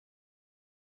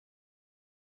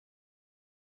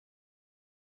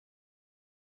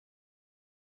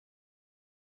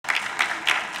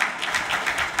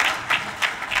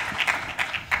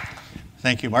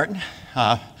Thank you, Martin.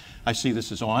 I see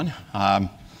this is on.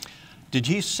 Did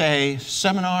you say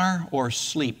seminar or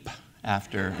sleep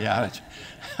after? Yeah.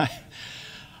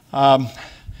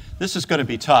 This is going to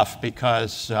be tough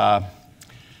because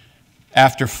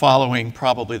after following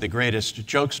probably the greatest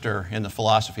jokester in the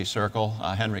philosophy circle,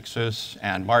 Henrik Suss,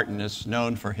 and Martin is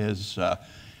known for his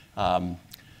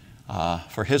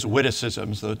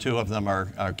witticisms. The two of them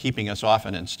are keeping us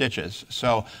often in stitches.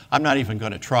 So I'm not even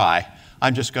going to try.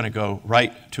 I'm just going to go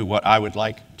right to what I would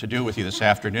like to do with you this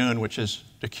afternoon, which is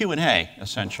the Q&A,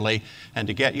 essentially, and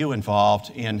to get you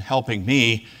involved in helping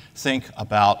me think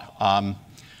about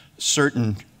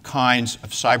certain kinds of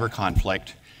cyber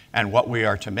conflict and what we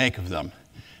are to make of them.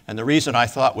 And the reason I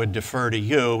thought would defer to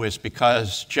you is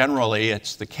because generally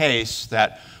it's the case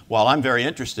that while I'm very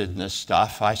interested in this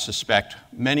stuff, I suspect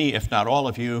many, if not all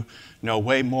of you, know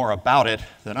way more about it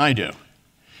than I do.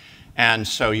 And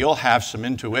so you'll have some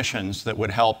intuitions that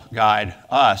would help guide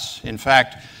us. In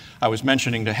fact, I was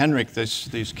mentioning to Henrik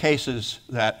these cases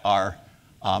that are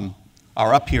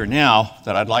up here now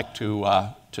that I'd like to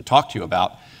talk to you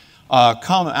about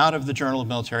come out of the Journal of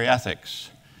Military Ethics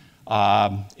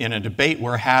in a debate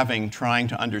we're having trying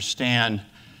to understand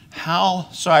how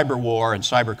cyber war and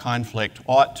cyber conflict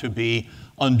ought to be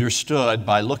understood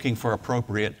by looking for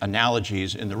appropriate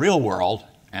analogies in the real world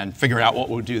and figuring out what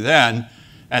we'll do then,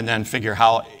 and then figure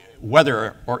how,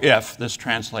 whether or if this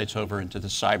translates over into the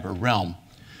cyber realm.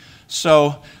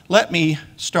 So let me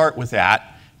start with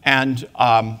that. And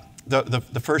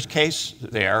the first case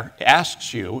there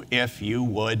asks you if you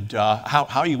would,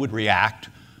 how you would react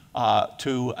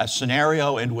to a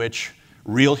scenario in which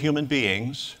real human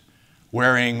beings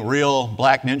wearing real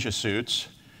black ninja suits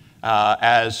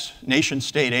as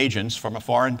nation-state agents from a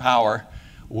foreign power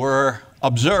were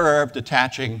observed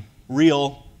attaching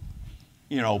real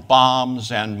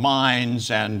bombs and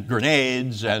mines and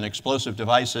grenades and explosive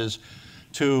devices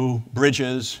to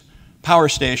bridges, power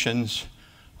stations,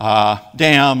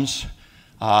 dams,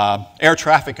 air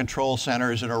traffic control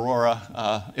centers in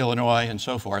Aurora, Illinois, and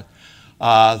so forth,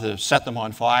 to set them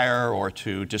on fire or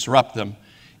to disrupt them.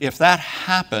 If that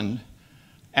happened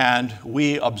and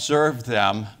we observed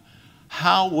them,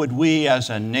 how would we as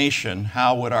a nation,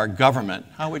 how would our government,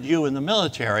 how would you in the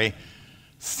military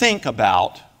think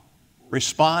about,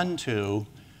 respond to,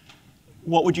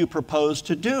 what would you propose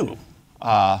to do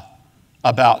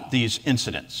about these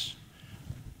incidents?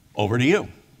 Over to you.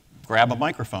 Grab a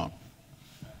microphone.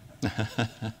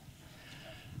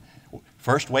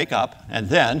 First, wake up, and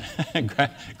then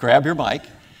grab your mic,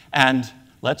 and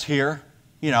let's hear,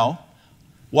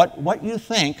 what you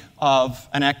think of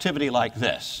an activity like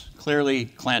this. Clearly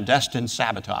clandestine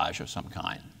sabotage of some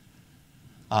kind.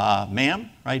 Ma'am,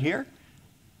 right here?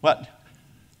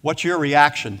 What's your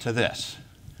reaction to this?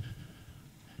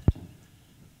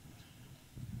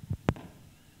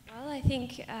 Well, I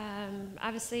think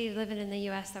obviously living in the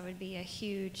U.S., that would be a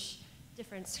huge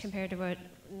difference compared to what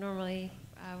normally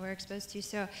we're exposed to.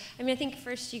 So, I mean, I think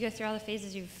first you go through all the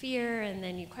phases of fear, and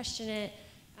then you question it,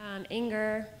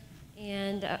 anger,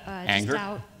 and just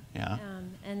doubt. Yeah.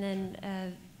 And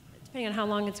then depending on how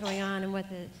long it's going on and what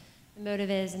the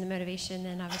motive is and the motivation,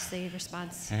 then obviously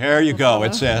response. There you go. Follow.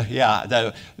 It's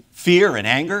the fear and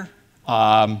anger,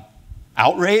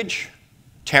 outrage,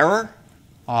 terror.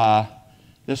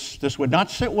 This would not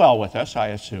sit well with us, I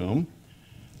assume.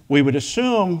 We would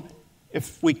assume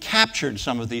if we captured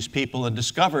some of these people and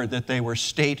discovered that they were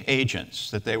state agents,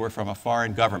 that they were from a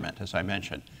foreign government, as I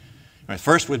mentioned.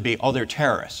 First would be, oh, they're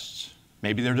terrorists.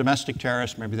 Maybe they're domestic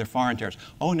terrorists, maybe they're foreign terrorists.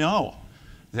 Oh, no,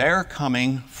 they're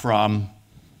coming from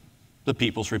the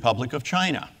People's Republic of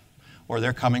China, or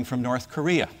they're coming from North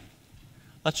Korea.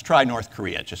 Let's try North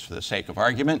Korea, just for the sake of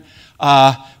argument.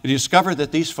 We discover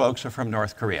that these folks are from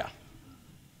North Korea.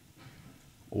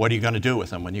 What are you going to do with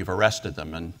them when you've arrested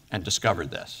them and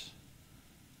discovered this?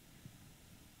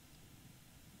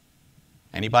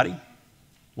 Anybody?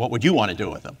 What would you want to do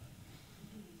with them?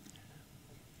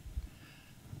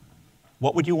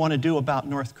 What would you want to do about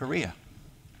North Korea?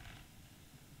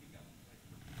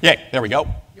 Yeah, there we go.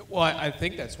 Well, I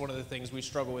think that's one of the things we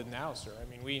struggle with now, sir. I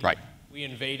mean, we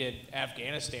invaded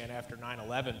Afghanistan after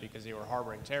 9/11 because they were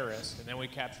harboring terrorists, and then we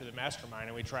capture the mastermind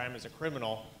and we try him as a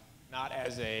criminal, not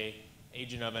as an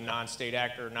agent of a non-state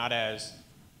actor, not as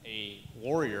a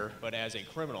warrior, but as a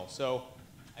criminal. So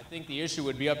I think the issue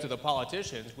would be up to the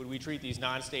politicians. Would we treat these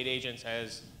non-state agents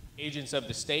as agents of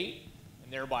the state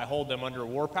and thereby hold them under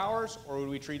war powers, or would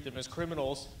we treat them as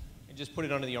criminals and just put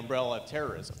it under the umbrella of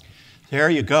terrorism? There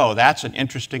you go. That's an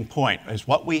interesting point. Is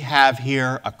what we have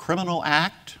here a criminal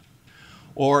act,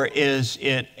 or is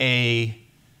it a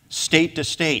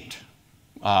state-to-state,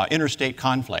 interstate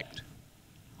conflict?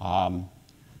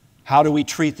 How do we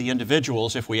treat the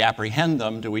individuals if we apprehend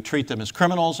them? Do we treat them as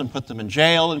criminals and put them in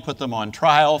jail and put them on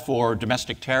trial for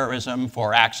domestic terrorism,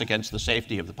 for acts against the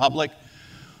safety of the public?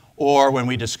 Or when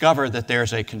we discover that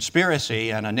there's a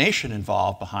conspiracy and a nation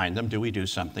involved behind them, do we do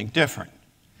something different?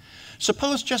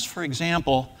 Suppose just for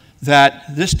example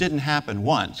that this didn't happen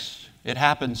once. It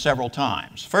happened several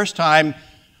times. First time,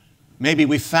 maybe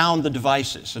we found the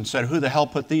devices and said, who the hell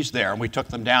put these there? And we took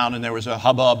them down and there was a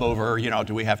hubbub over,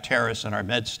 do we have terrorists in our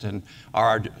midst and are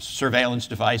our surveillance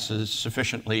devices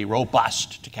sufficiently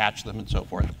robust to catch them and so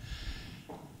forth.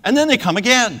 And then they come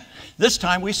again. This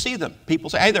time we see them. People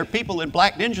say, hey, there are people in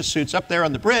black ninja suits up there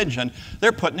on the bridge and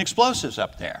they're putting explosives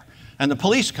up there. And the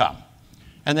police come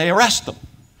and they arrest them.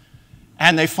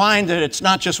 And they find that it's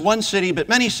not just one city, but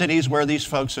many cities where these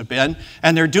folks have been,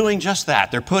 and they're doing just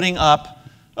that. They're putting up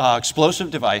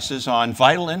explosive devices on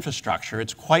vital infrastructure.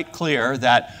 It's quite clear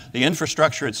that the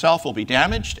infrastructure itself will be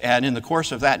damaged, and in the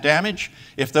course of that damage,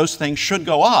 if those things should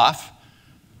go off,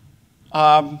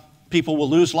 people will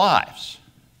lose lives.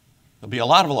 There'll be a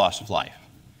lot of loss of life.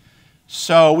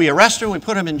 So we arrest them, we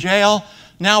put them in jail.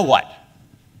 Now what?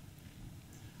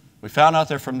 We found out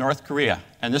they're from North Korea,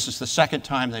 and this is the second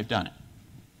time they've done it.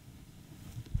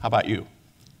 How about you?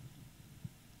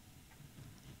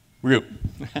 Root.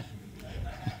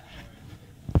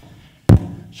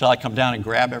 Shall I come down and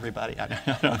grab everybody? I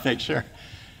don't know, make sure.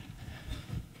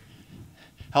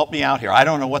 Help me out here. I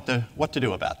don't know what to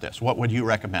do about this. What would you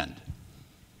recommend?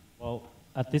 Well,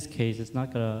 at this case, it's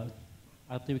not gonna.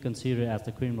 I don't think we consider it as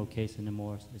a criminal case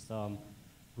anymore. It's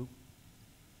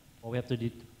we have to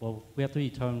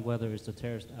determine whether it's a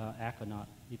terrorist act or not.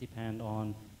 It depends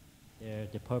on their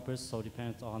purpose. So it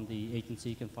depends on the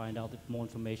agency can find out more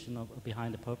information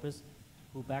behind the purpose.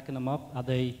 Who backing them up? Are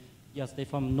they? Yes, they're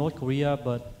from North Korea,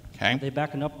 but are they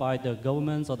backing up by the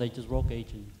governments or they just rogue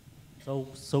agents?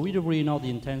 So we don't really know the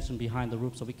intention behind the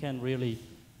group, so we can't really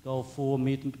go full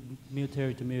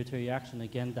military to military action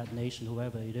against that nation,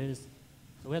 whoever it is.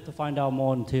 So we have to find out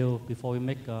more before we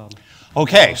make.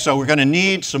 Okay, so we're going to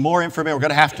need some more information. We're going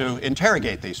to have to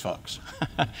interrogate these folks,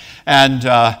 and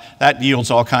that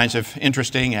yields all kinds of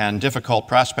interesting and difficult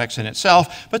prospects in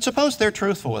itself. But suppose they're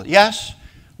truthful. Yes,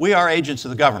 we are agents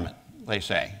of the government. They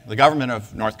say the government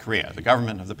of North Korea, the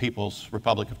government of the People's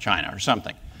Republic of China, or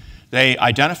something. They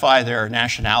identify their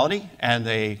nationality and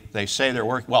they say their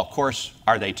work. Well, of course,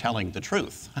 are they telling the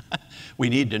truth? We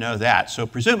need to know that. So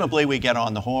presumably we get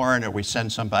on the horn or we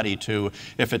send somebody to,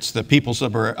 if it's the People's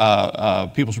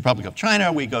Republic of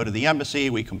China, we go to the embassy,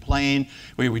 we complain,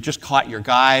 we just caught your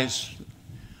guys.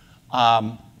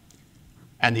 And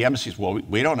the embassy's, well,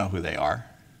 we don't know who they are.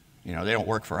 They don't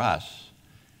work for us.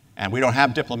 And we don't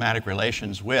have diplomatic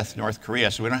relations with North Korea,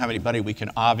 so we don't have anybody we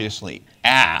can obviously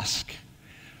ask.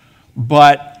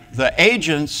 But the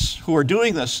agents who are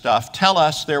doing this stuff tell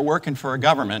us they're working for a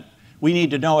government. We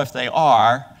need to know if they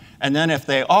are. And then if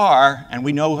they are, and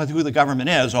we know who the government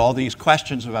is, all these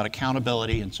questions about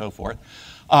accountability and so forth,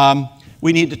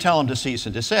 we need to tell them to cease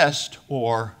and desist,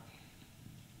 or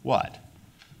what?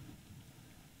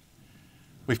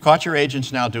 We've caught your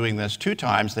agents now doing this 2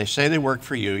 times. They say they work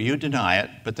for you. You deny it,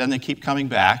 but then they keep coming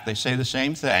back. They say the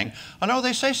same thing. Oh, no,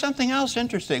 they say something else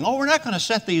interesting. Oh, we're not going to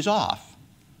set these off.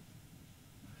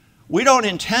 We don't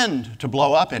intend to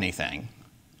blow up anything.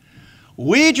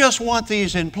 We just want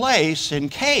these in place in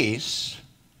case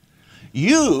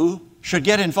you should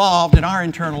get involved in our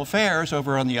internal affairs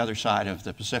over on the other side of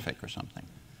the Pacific or something.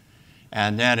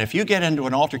 And then if you get into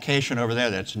an altercation over there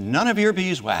that's none of your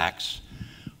beeswax,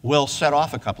 we'll set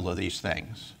off a couple of these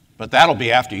things. But that'll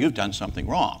be after you've done something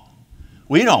wrong.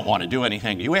 We don't want to do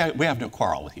anything. We have no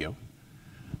quarrel with you.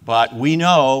 But we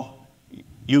know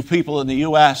you people in the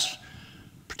U.S.,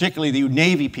 particularly the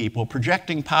Navy people,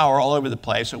 projecting power all over the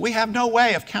place, and we have no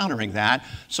way of countering that.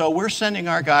 So we're sending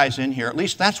our guys in here. At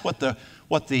least that's what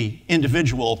the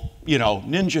individual,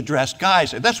 ninja-dressed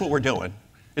guys say. That's what we're doing.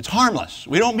 It's harmless.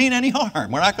 We don't mean any harm.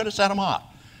 We're not going to set them off.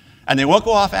 And they won't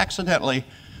go off accidentally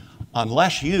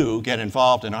unless you get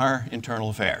involved in our internal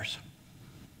affairs,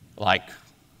 like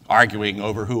arguing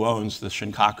over who owns the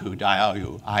Shinkaku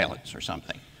Diaoyu Islands or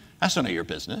something. That's none of your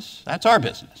business. That's our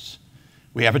business.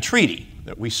 We have a treaty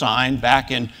that we signed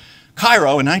back in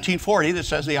Cairo in 1940 that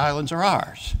says the islands are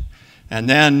ours. And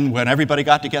then when everybody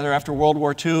got together after World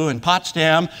War II in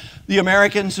Potsdam, the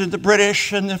Americans and the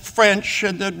British and the French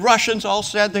and the Russians all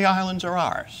said the islands are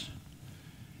ours.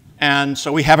 And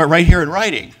so we have it right here in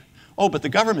writing. Oh, but the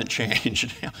government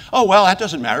changed. Oh, well, that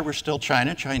doesn't matter. We're still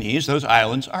China, Chinese. Those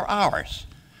islands are ours.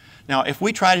 Now, if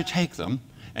we try to take them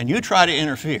and you try to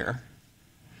interfere,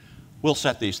 we'll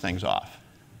set these things off.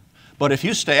 But if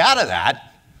you stay out of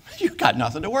that, you've got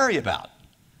nothing to worry about.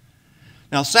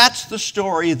 Now, that's the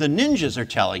story the ninjas are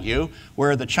telling you,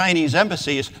 where the Chinese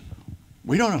embassy is,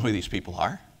 we don't know who these people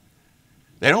are.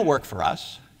 They don't work for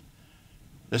us.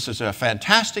 This is a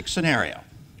fantastic scenario.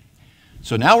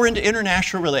 So now we're into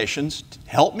international relations.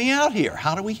 Help me out here.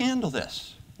 How do we handle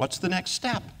this? What's the next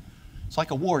step? It's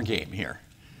like a war game here.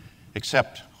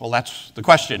 Except, well, that's the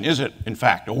question. Is it, in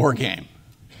fact, a war game?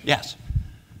 Yes.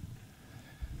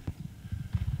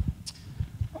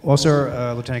 Well,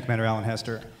 sir, Lieutenant Commander Alan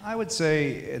Hester, I would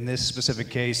say in this specific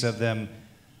case of them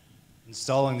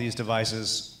installing these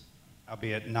devices,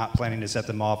 albeit not planning to set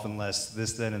them off unless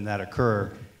this, then, and that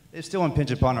occur, they still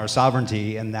impinge upon our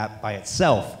sovereignty, and that by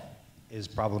itself is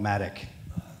problematic.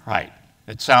 Right.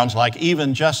 It sounds like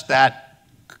even just that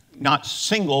not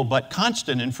single but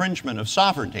constant infringement of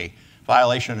sovereignty,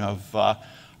 violation of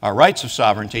our rights of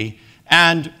sovereignty,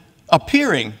 and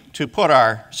appearing to put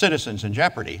our citizens in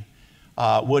jeopardy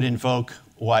would invoke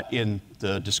what in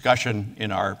the discussion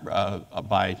in our,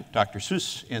 by Dr.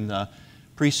 Seuss in the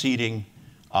preceding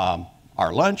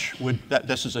our lunch, that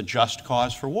this is a just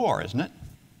cause for war, isn't it?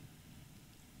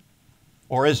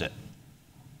 Or is it?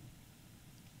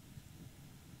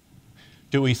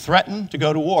 Do we threaten to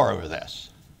go to war over this?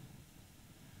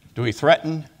 Do we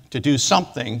threaten to do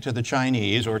something to the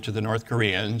Chinese or to the North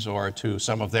Koreans or to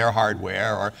some of their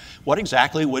hardware? Or what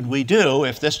exactly would we do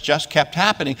if this just kept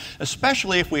happening,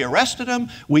 especially if we arrested them,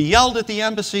 we yelled at the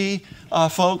embassy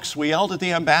folks, we yelled at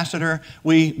the ambassador,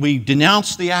 we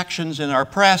denounced the actions in our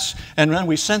press, and then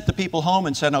we sent the people home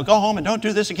and said, no, go home and don't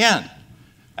do this again.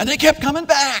 And they kept coming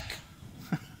back.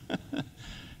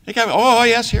 They kept, oh,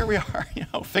 yes, here we are,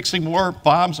 fixing more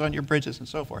bombs on your bridges and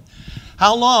so forth.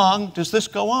 How long does this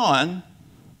go on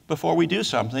before we do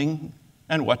something,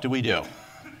 and what do we do?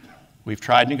 We've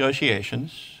tried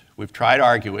negotiations, we've tried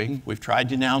arguing, we've tried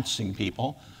denouncing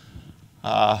people.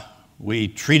 We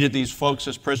treated these folks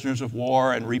as prisoners of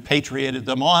war and repatriated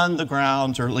them on the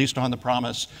grounds, or at least on the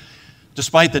promise,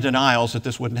 despite the denials that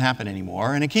this wouldn't happen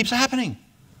anymore, and it keeps happening.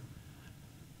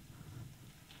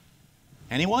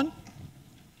 Anyone?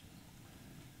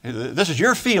 This is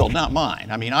your field, not mine.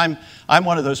 I mean, I'm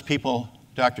one of those people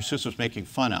Dr. Seuss was making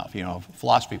fun of,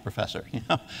 philosophy professor.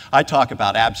 I talk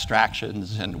about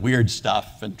abstractions and weird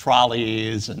stuff and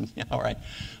trolleys and, right,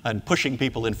 and pushing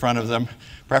people in front of them,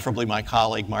 preferably my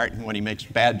colleague Martin when he makes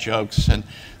bad jokes and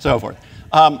so forth.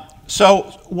 But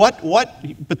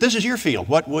this is your field.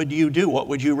 What would you do? What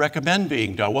would you recommend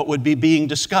being done? What would be being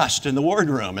discussed in the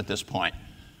wardroom at this point?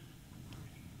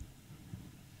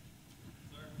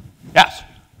 Yes?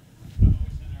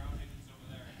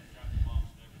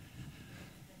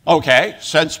 Okay,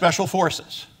 send special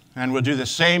forces, and we'll do the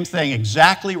same thing,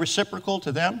 exactly reciprocal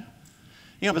to them.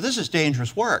 But this is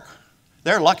dangerous work.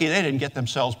 They're lucky they didn't get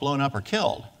themselves blown up or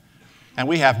killed. And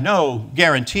we have no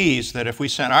guarantees that if we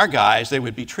sent our guys, they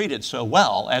would be treated so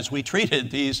well as we treated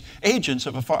these agents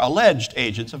of alleged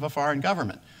agents of a foreign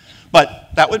government. But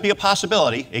that would be a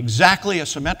possibility, exactly a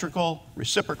symmetrical,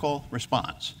 reciprocal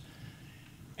response.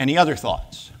 Any other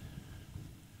thoughts?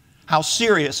 How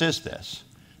serious is this?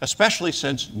 Especially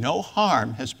since no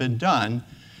harm has been done,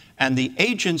 and the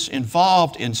agents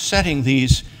involved in setting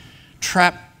these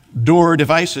trapdoor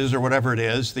devices, or whatever it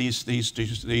is,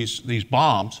 these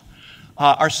bombs,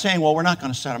 are saying, well, we're not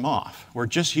going to set them off. We're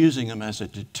just using them as a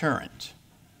deterrent.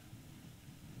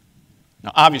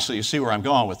 Now, obviously, you see where I'm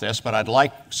going with this, but I'd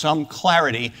like some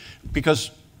clarity, because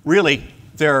really,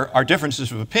 there are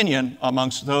differences of opinion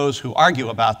amongst those who argue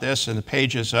about this in the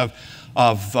pages of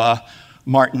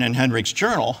Martin and Henrik's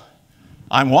journal.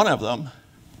 I'm one of them.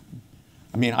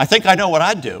 I mean, I think I know what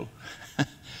I'd do,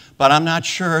 but I'm not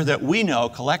sure that we know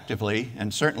collectively,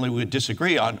 and certainly we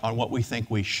disagree on what we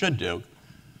think we should do.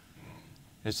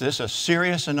 Is this a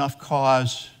serious enough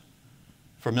cause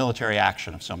for military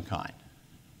action of some kind?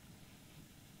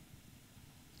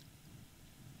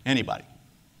 Anybody?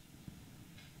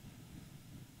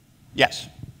 Yes.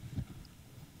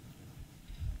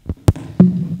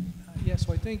 Yes,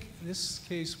 so I think in this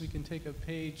case we can take a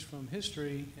page from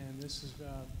history, and this is on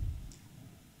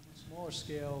a smaller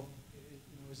scale.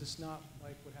 Is this not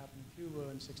like what happened in Cuba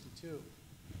in '62? They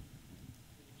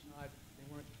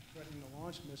weren't threatening to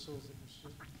launch missiles; it was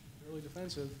just fairly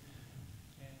defensive.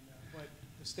 And but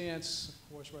the stance,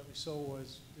 of course, rightly so,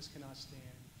 was this cannot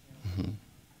stand.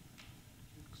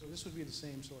 So this would be the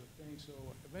same sort of thing. So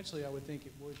eventually, I would think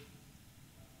it would.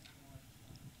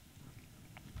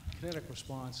 Kinetic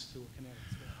response to a kinetic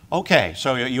threat. Okay,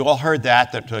 so you all heard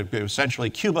that essentially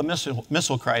Cuba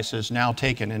missile crisis now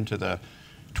taken into the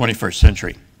 21st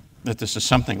century, that this is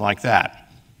something like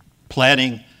that.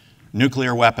 Planning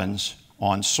nuclear weapons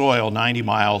on soil 90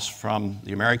 miles from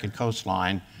the American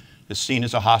coastline is seen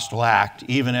as a hostile act,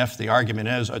 even if the argument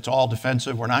is it's all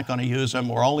defensive, we're not going to use them,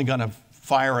 we're only going to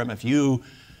fire them if you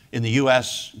in the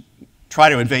U.S. try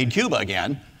to invade Cuba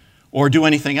again or do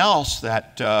anything else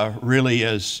that really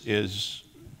is,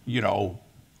 you know,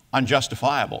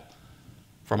 unjustifiable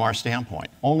from our standpoint.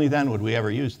 Only then would we ever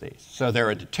use these. So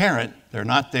they're a deterrent. They're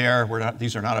not there.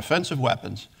 These are not offensive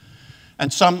weapons.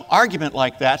 And some argument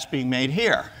like that's being made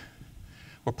here.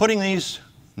 We're putting these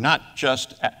not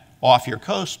just off your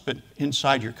coast, but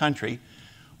inside your country,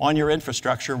 on your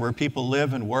infrastructure where people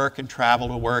live and work and travel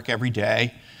to work every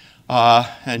day,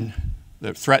 and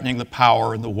they're threatening the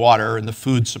power and the water and the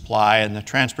food supply and the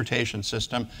transportation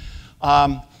system.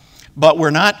 But we're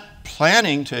not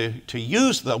planning to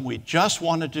use them. We just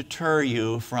want to deter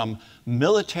you from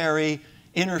military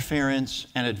interference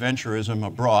and adventurism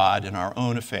abroad in our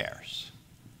own affairs.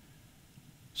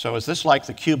 So is this like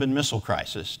the Cuban Missile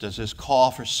Crisis? Does this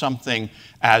call for something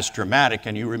as dramatic?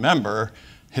 And you remember,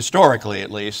 historically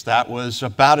at least, that was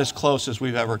about as close as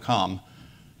we've ever come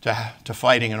to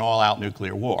fighting an all-out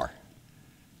nuclear war.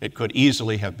 It could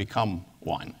easily have become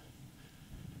one.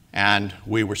 And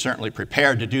we were certainly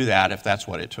prepared to do that if that's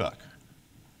what it took.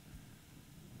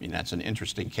 I mean, that's an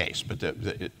interesting case. But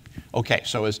okay,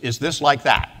 so is this like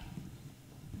that?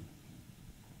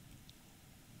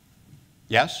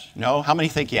 Yes? No? How many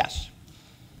think yes?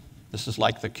 This is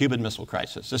like the Cuban Missile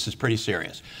Crisis. This is pretty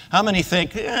serious. How many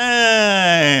think,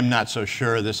 I'm not so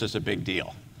sure this is a big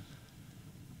deal?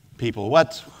 People,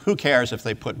 who cares if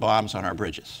they put bombs on our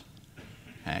bridges?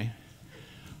 Okay.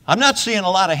 I'm not seeing a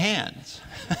lot of hands.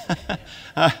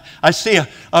 I see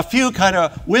a few kind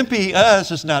of wimpy,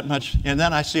 this is not much, and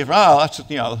then I see, let's,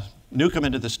 nuke them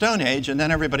into the Stone Age, and then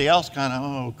everybody else kind of,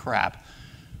 oh, crap.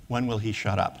 When will he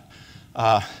shut up?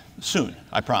 Soon,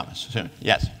 I promise, soon.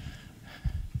 Yes?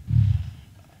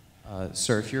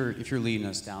 Sir, if you're leading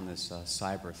us down this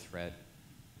cyber threat,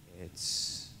 it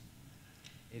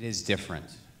is different.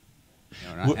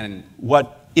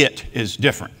 What it is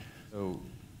different? So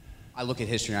I look at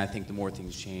history and I think the more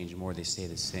things change, the more they stay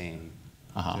the same.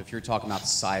 Uh-huh. So if you're talking about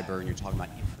cyber and you're talking about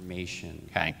information,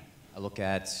 okay. I look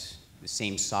at the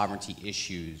same sovereignty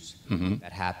issues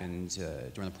that happened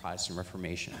during the Protestant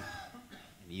Reformation,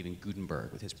 and even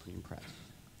Gutenberg with his printing press.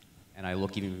 And I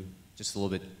look even just a little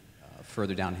bit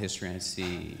further down history and I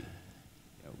see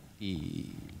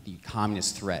the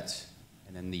communist threat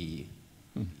and then the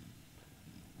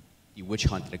witch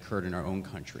hunt that occurred in our own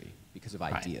country because of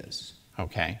ideas. Right.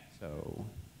 Okay. So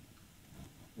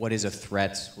what is a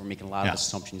threat? We're making a lot of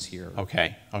assumptions here.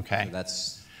 Okay, okay.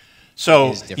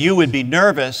 So you would be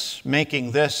nervous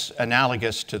making this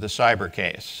analogous to the cyber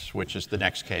case, which is the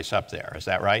next case up there. Is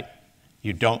that right?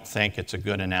 You don't think it's a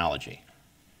good analogy.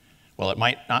 Well, it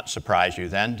might not surprise you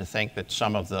then to think that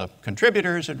some of the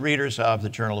contributors and readers of the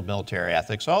Journal of Military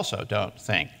Ethics also don't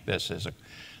think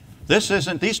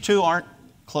these two aren't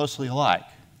closely alike.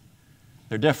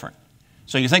 They're different.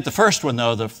 So you think the first one,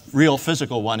 though, the real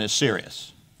physical one, is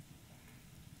serious?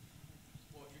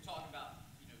 Well, if you're talking about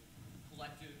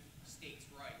collective states'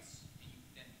 rights,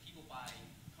 then people by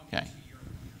coming to your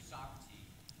sovereignty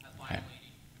have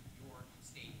violated your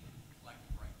state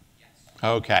collective right. Yes.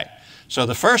 Okay. So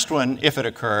the first one, if it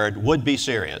occurred, would be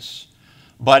serious.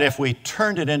 But if we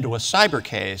turned it into a cyber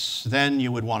case, then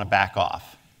you would want to back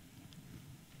off.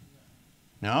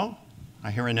 No?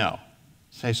 I hear a no.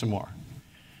 Say some more.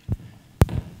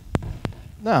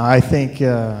 No, I think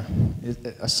a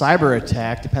cyber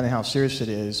attack, depending on how serious it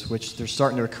is, which they're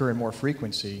starting to occur in more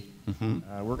frequency, we're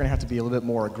going to have to be a little bit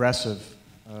more aggressive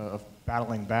of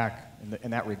battling back in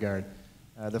that regard.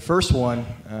 The first one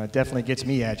definitely gets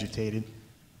me agitated.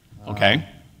 Okay.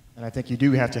 And I think you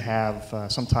do have to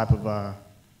have some type of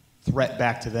threat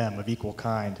back to them of equal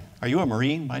kind. Are you a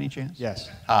Marine by any chance? Yes.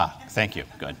 Ah, thank you.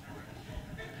 Good.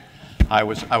 I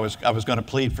was going to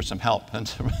plead for some help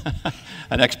and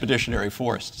an expeditionary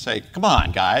force to say, come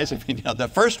on, guys.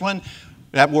 The first one,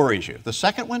 that worries you. The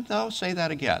second one, though, say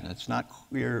that again. It's not.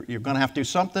 You're going to have to do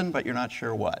something, but you're not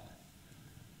sure what.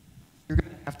 You're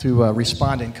going to have to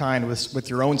respond in kind with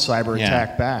your own cyber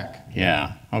attack back.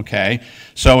 Yeah. Okay.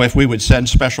 So if we would send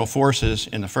special forces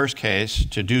in the first case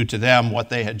to do to them what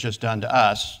they had just done to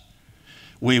us,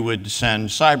 we would send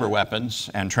cyber weapons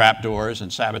and trapdoors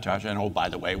and sabotage. And oh, by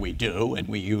the way, we do, and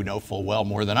you know full well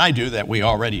more than I do that we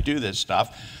already do this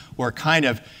stuff. We're kind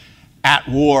of at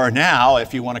war now,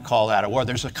 if you want to call that a war.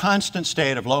 There's a constant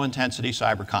state of low-intensity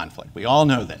cyber conflict. We all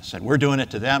know this, and we're doing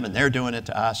it to them, and they're doing it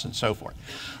to us, and so forth.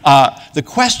 The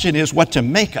question is what to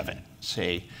make of it,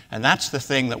 see? And that's the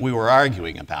thing that we were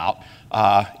arguing about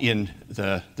in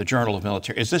the Journal of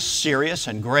Military. Is this serious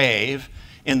and grave?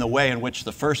 in the way in which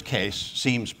the first case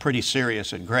seems pretty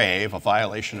serious and grave, a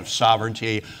violation of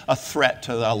sovereignty, a threat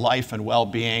to the life and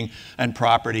well-being and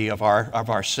property of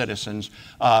our citizens,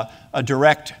 a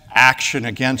direct action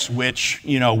against which,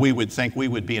 we would think we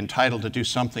would be entitled to do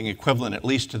something equivalent at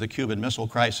least to the Cuban Missile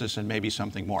Crisis and maybe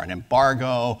something more, an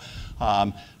embargo,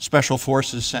 special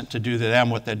forces sent to do to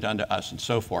them what they'd done to us and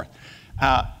so forth.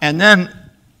 And then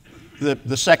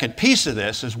the second piece of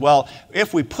this is, well,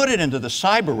 if we put it into the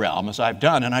cyber realm, as I've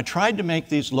done, and I tried to make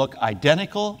these look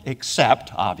identical,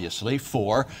 except, obviously,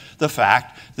 for the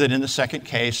fact that in the second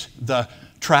case, the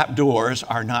trapdoors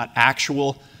are not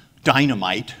actual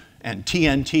dynamite and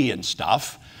TNT and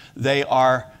stuff. They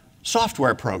are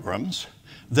software programs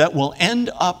that will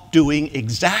end up doing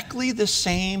exactly the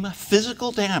same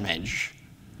physical damage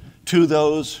to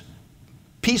those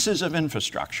pieces of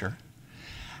infrastructure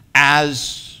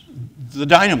as the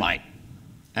dynamite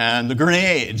and the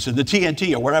grenades and the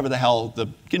TNT or whatever the hell the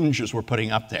ninjas were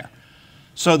putting up there.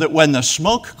 So that when the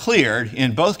smoke cleared,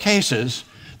 in both cases,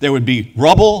 there would be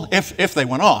rubble, if they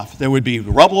went off, there would be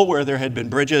rubble where there had been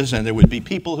bridges, and there would be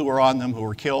people who were on them who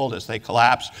were killed as they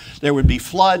collapsed. There would be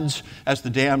floods as the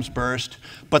dams burst,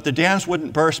 but the dams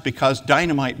wouldn't burst because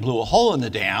dynamite blew a hole in the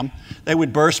dam. They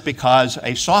would burst because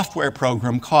a software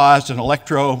program caused an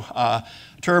electro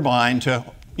turbine to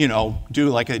do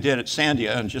like they did at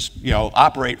Sandia and just,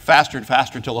 operate faster and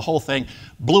faster until the whole thing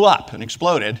blew up and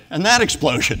exploded. And that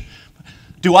explosion,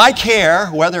 do I care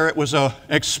whether it was an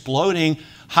exploding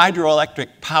hydroelectric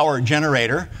power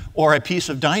generator or a piece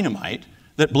of dynamite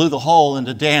that blew the hole in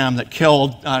the dam that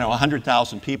killed,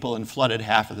 100,000 people and flooded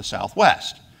half of the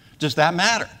Southwest? Does that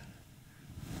matter?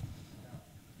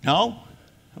 No?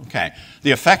 Okay.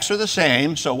 The effects are the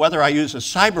same, so whether I use a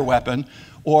cyber weapon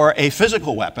or a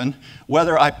physical weapon,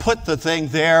 whether I put the thing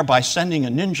there by sending a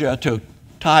ninja to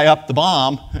tie up the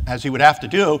bomb, as he would have to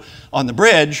do on the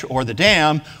bridge or the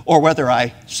dam, or whether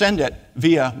I send it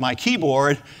via my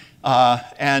keyboard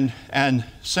and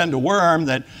send a worm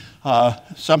that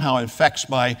somehow infects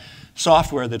my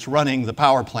software that's running the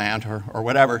power plant or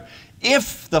whatever,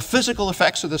 if the physical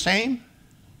effects are the same,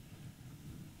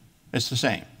 it's the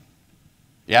same.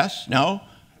 Yes? No?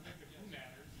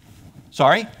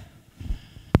 Sorry?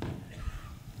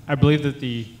 I believe that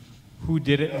the who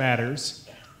did it matters.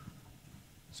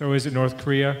 So is it North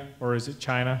Korea or is it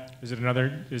China? Is it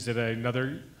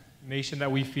another nation that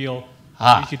we feel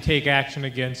we could take action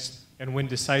against and win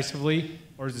decisively,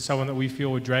 or is it someone that we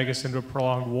feel would drag us into a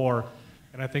prolonged war?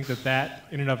 And I think that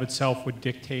in and of itself would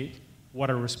dictate what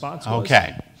our response was.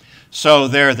 Okay. So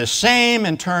they're the same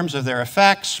in terms of their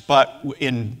effects, but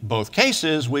in both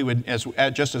cases, we would,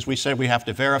 just as we said, we have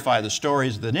to verify the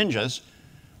stories of the ninjas.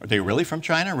 Are they really from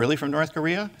China? Really from North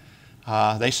Korea?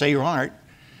 They say you aren't.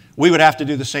 We would have to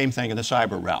do the same thing in the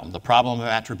cyber realm. The problem of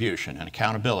attribution and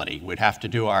accountability. We'd have to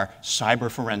do our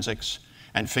cyber forensics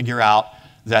and figure out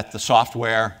that the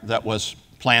software that was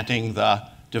planting the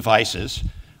devices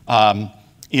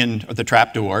in the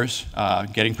trapdoors,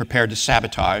 getting prepared to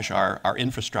sabotage our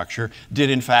infrastructure, did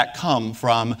in fact come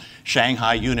from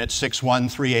Shanghai Unit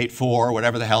 61384,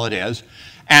 whatever the hell it is.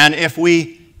 And if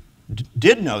we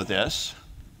did know this,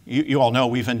 you all know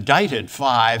we've indicted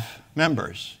 5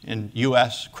 members in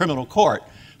U.S. criminal court,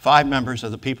 5 members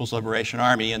of the People's Liberation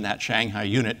Army in that Shanghai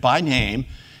unit by name.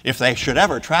 If they should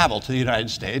ever travel to the United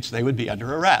States, they would be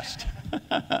under arrest.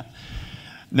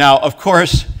 Now, of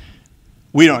course,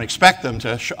 we don't expect them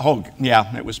to, oh,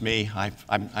 yeah, it was me.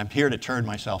 I'm here to turn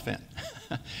myself in.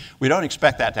 We don't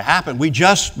expect that to happen. We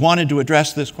just wanted to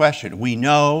address this question. We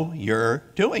know you're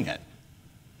doing it.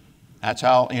 That's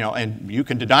how, and you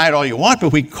can deny it all you want,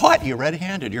 but we caught you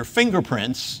red-handed. Your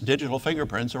fingerprints, digital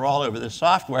fingerprints, are all over this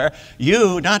software.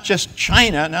 You, not just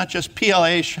China, not just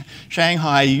PLA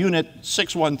Shanghai Unit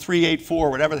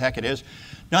 61384, whatever the heck it is,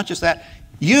 not just that,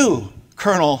 you,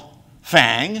 Colonel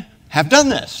Fang, have done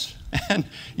this. And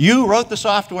you wrote the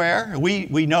software.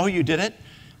 We know you did it.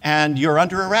 And you're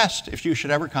under arrest if you should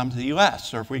ever come to the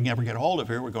U.S. Or if we can ever get a hold of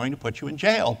you, we're going to put you in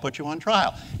jail, put you on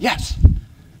trial. Yes?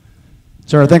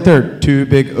 Sir, I think there are 2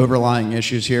 big overlying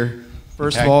issues here.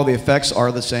 First of all, the effects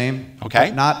are the same.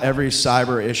 Okay. Not every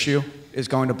cyber issue is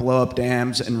going to blow up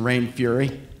dams and rain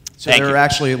fury. So there are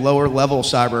actually lower level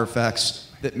cyber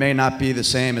effects that may not be the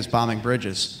same as bombing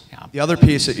bridges. Yeah. The other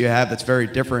piece that you have that's very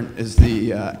different is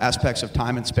the aspects of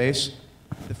time and space.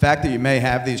 The fact that you may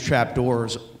have these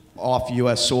trapdoors off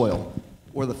U.S. soil,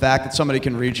 or the fact that somebody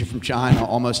can reach you from China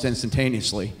almost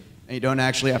instantaneously, and you don't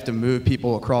actually have to move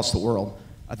people across the world.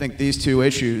 I think these 2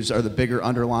 issues are the bigger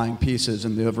underlying pieces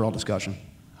in the overall discussion.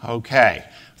 Okay.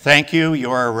 Thank you.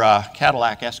 Your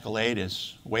Cadillac Escalade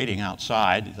is waiting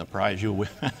outside, the prize you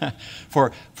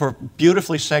for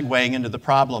beautifully segueing into the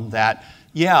problem that,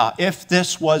 yeah, if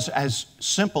this was as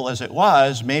simple as it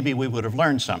was, maybe we would have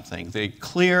learned something. The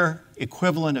clear,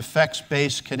 equivalent,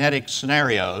 effects-based kinetic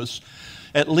scenarios,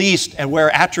 at least, and where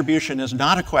attribution is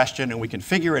not a question and we can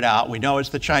figure it out. We know it's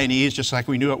the Chinese, just like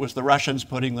we knew it was the Russians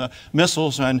putting the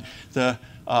missiles on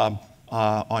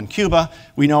Cuba.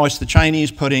 We know it's the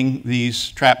Chinese putting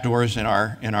these trapdoors in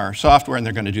our software, and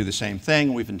they're going to do the same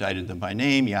thing. We've indicted them by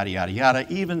name, yada, yada, yada.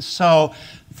 Even so,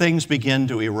 things begin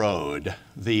to erode.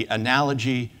 The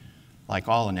analogy, like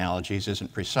all analogies,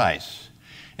 isn't precise.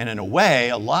 And in a way,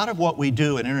 a lot of what we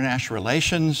do in international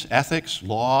relations, ethics,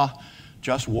 law,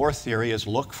 just war theory is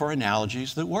look for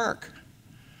analogies that work.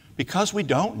 Because we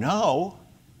don't know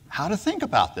how to think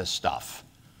about this stuff.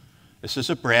 This is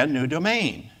a brand new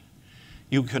domain.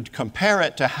 You could compare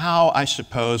it to how, I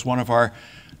suppose, one of our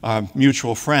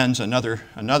mutual friends,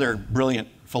 another brilliant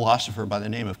philosopher by the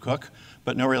name of Cook,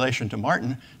 but no relation to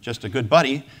Martin, just a good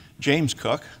buddy, James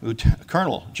Cook,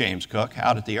 Colonel James Cook,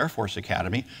 out at the Air Force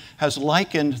Academy, has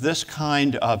likened this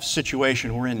kind of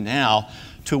situation we're in now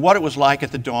to what it was like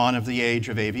at the dawn of the age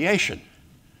of aviation.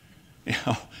 You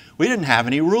know, we didn't have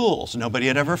any rules. Nobody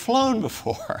had ever flown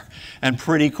before. And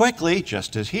pretty quickly,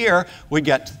 just as here, we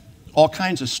get all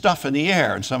kinds of stuff in the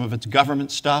air, and some of it's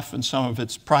government stuff and some of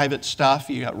it's private stuff.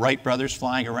 You got Wright brothers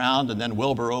flying around, and then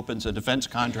Wilbur opens a defense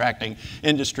contracting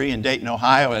industry in Dayton,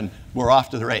 Ohio, and we're off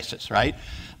to the races, right?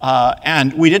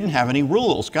 And we didn't have any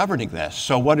rules governing this.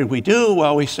 So what did we do?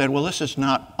 Well, we said, well, this is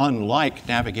not unlike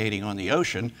navigating on the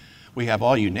ocean. We have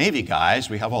all you Navy guys.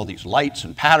 We have all these lights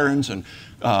and patterns and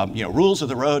rules of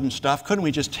the road and stuff. Couldn't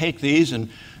we just take these and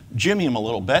jimmy them a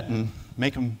little bit and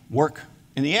make them work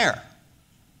in the air?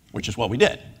 Which is what we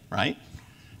did, right?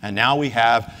 And now we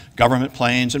have government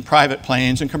planes and private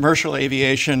planes and commercial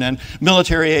aviation and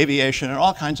military aviation and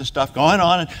all kinds of stuff going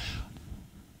on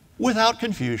without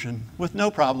confusion, with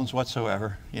no problems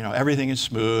whatsoever. You know, everything is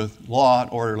smooth, law and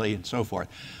orderly and so forth.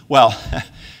 Well,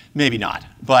 maybe not,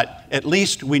 but at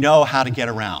least we know how to get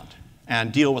around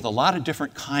and deal with a lot of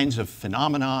different kinds of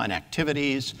phenomena and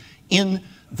activities in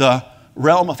the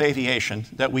realm of aviation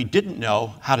that we didn't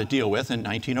know how to deal with in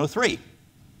 1903.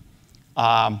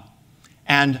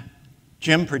 And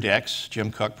Jim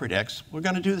Cook predicts, we're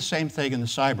going to do the same thing in the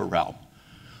cyber realm.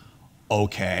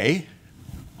 Okay,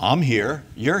 I'm here,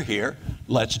 you're here,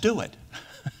 let's do it.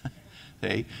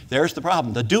 See, there's the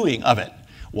problem, the doing of it.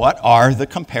 What are the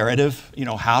comparative,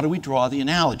 how do we draw the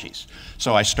analogies?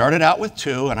 So I started out with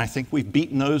two, and I think we've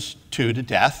beaten those two to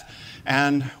death.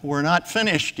 And we're not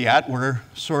finished yet.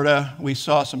 We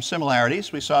saw some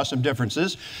similarities, we saw some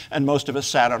differences, and most of us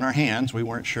sat on our hands. We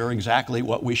weren't sure exactly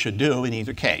what we should do in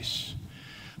either case.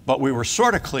 But we were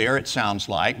sort of clear, it sounds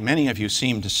like, many of you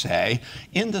seem to say,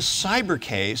 in the cyber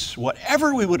case,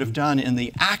 whatever we would have done in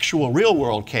the actual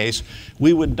real-world case,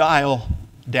 we would dial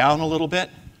down a little bit.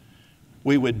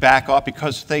 We would back off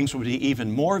because things would be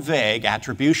even more vague.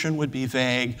 Attribution would be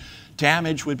vague.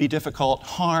 Damage would be difficult,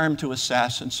 harm to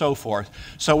assess, and so forth.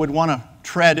 So we'd want to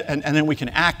tread, and then we can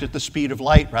act at the speed of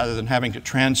light rather than having to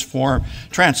transport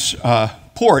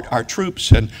our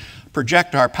troops and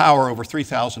project our power over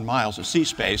 3,000 miles of sea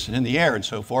space and in the air and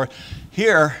so forth.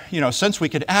 Here, since we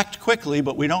could act quickly,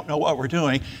 but we don't know what we're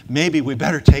doing, maybe we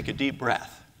better take a deep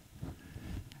breath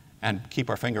and keep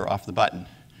our finger off the button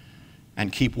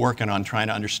and keep working on trying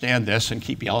to understand this and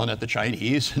keep yelling at the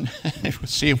Chinese and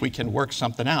see if we can work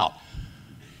something out.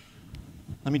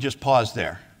 Let me just pause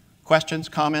there. Questions,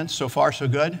 comments, so far so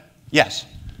good? Yes?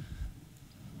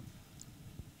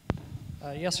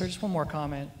 Yes, sir, just one more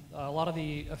comment. A lot of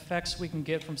the effects we can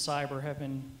get from cyber have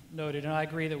been noted, and I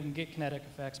agree that we can get kinetic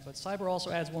effects, but cyber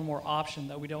also adds one more option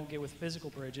that we don't get with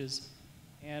physical bridges,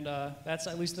 and that's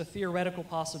at least the theoretical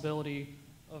possibility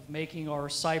of making our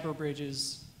cyber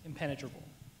bridges impenetrable.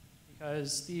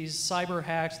 Because these cyber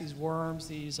hacks, these worms,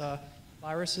 these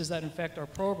viruses that infect our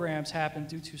programs happen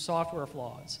due to software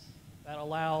flaws that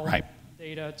allow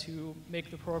data to make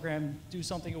the program do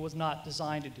something it was not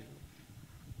designed to do.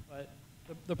 But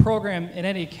the program, in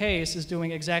any case, is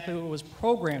doing exactly what it was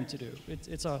programmed to do.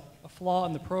 It's a flaw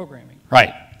in the programming.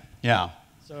 Right, yeah.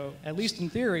 So at least in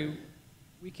theory,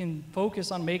 we can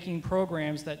focus on making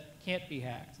programs that can't be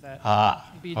hacked, that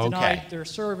can be denied their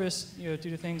service due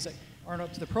to things that aren't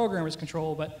up to the programmer's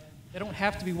control, but they don't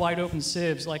have to be wide open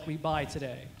sieves like we buy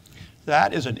today.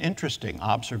 That is an interesting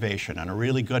observation and a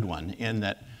really good one, in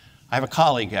that I have a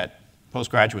colleague at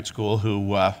postgraduate school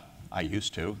who I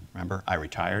used to, remember, I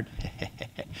retired.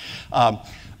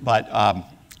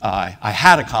 I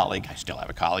had a colleague, I still have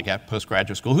a colleague at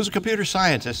postgraduate school, who's a computer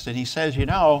scientist, and he says, you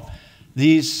know,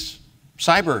 these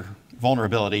cyber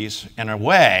vulnerabilities, in a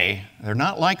way, they're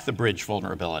not like the bridge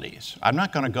vulnerabilities. I'm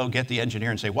not going to go get the engineer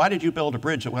and say, why did you build a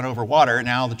bridge that went over water?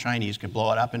 Now the Chinese can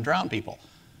blow it up and drown people.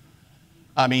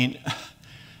 I mean,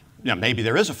 you know, maybe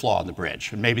there is a flaw in the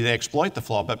bridge, and maybe they exploit the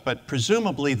flaw, but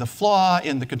presumably the flaw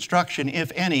in the construction,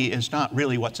 if any, is not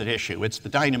really what's at issue. It's the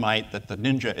dynamite that the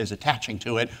ninja is attaching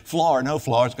to it. Flaw or no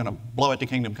flaw, it's going to blow it to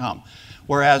kingdom come.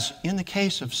 Whereas in the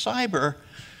case of cyber,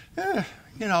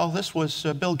 you know, this was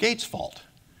Bill Gates' fault.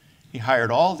 He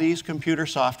hired all these computer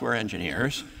software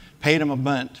engineers, paid them a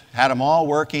mint, had them all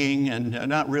working and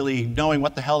not really knowing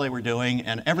what the hell they were doing,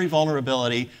 and every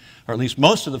vulnerability, or at least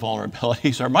most of the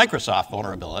vulnerabilities, are Microsoft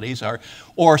vulnerabilities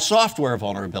or software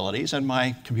vulnerabilities. And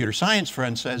my computer science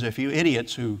friend says, if you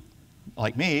idiots who,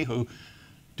 like me, who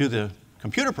do the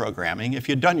computer programming, if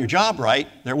you'd done your job right,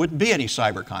 there wouldn't be any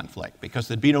cyber conflict because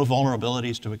there'd be no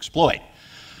vulnerabilities to exploit.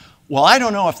 Well, I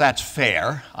don't know if that's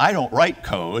fair. I don't write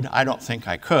code. I don't think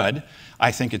I could.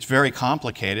 I think it's very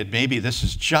complicated. Maybe this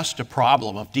is just a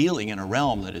problem of dealing in a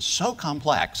realm that is so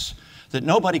complex that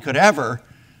nobody could ever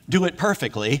do it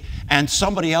perfectly, and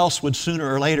somebody else would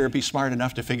sooner or later be smart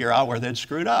enough to figure out where they'd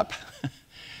screwed up.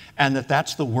 And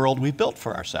that's the world we built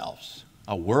for ourselves,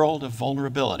 a world of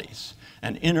vulnerabilities,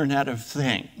 an internet of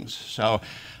things. So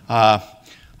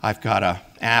I've got an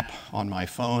app on my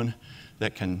phone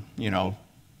that can, you know,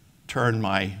 turn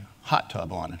my hot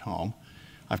tub on at home.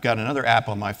 I've got another app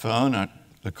on my phone,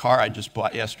 the car I just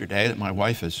bought yesterday that my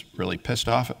wife is really pissed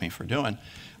off at me for doing.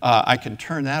 I can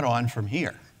turn that on from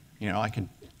here. You know,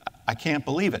 I can't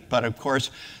believe it. But of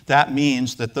course, that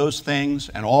means that those things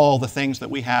and all the things that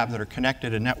we have that are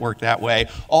connected and networked that way,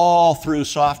 all through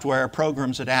software,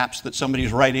 programs, and apps that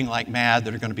somebody's writing like mad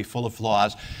that are going to be full of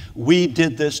flaws, we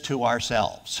did this to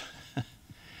ourselves.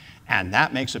 And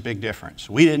that makes a big difference.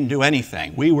 We didn't do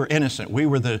anything. We were innocent. We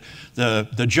were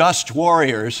the just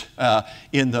warriors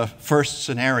in the first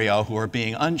scenario who are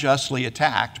being unjustly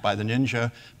attacked by the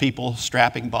ninja people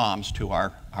strapping bombs to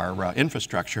our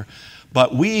infrastructure.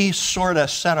 But we sort of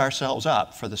set ourselves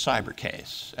up for the cyber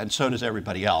case, and so does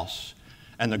everybody else.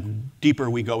 And the deeper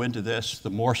we go into this, the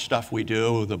more stuff we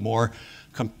do, the more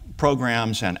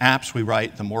programs and apps we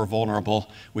write, the more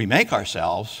vulnerable we make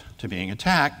ourselves to being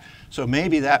attacked. So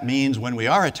maybe that means when we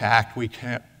are attacked, we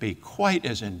can't be quite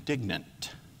as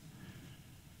indignant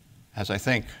as I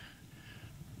think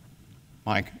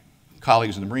my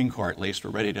colleagues in the Marine Corps, at least,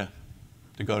 were ready to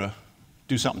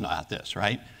do something about this,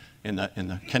 right? In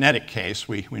the kinetic case,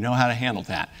 we know how to handle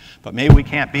that. But maybe we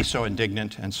can't be so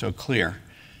indignant and so clear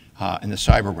in the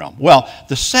cyber realm. Well,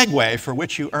 the segue for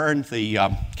which you earned the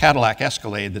Cadillac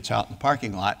Escalade that's out in the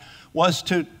parking lot was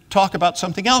to talk about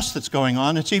something else that's going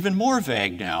on. It's even more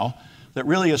vague now, that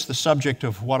really is the subject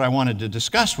of what I wanted to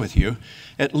discuss with you.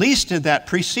 At least in that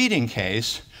preceding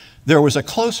case, there was a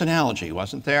close analogy,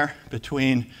 wasn't there,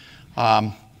 between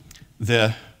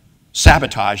the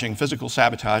sabotaging, physical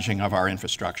sabotaging of our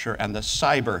infrastructure and the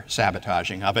cyber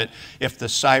sabotaging of it, if the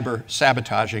cyber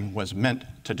sabotaging was meant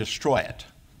to destroy it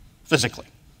physically.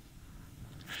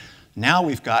 Now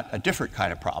we've got a different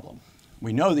kind of problem.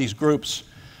 We know these groups.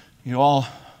 You all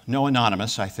know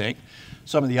Anonymous, I think.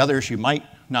 Some of the others you might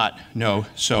not know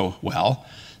so well.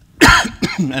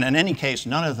 And in any case,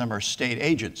 none of them are state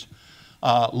agents.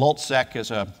 LultSec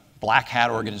is a black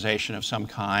hat organization of some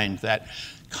kind that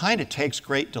kind of takes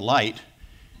great delight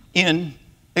in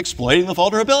exploiting the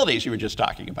vulnerabilities you were just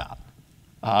talking about.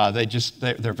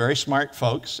 They're very smart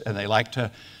folks, and they like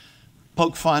to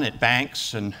poke fun at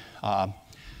banks, and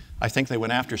I think they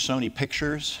went after Sony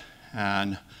Pictures,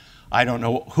 and I don't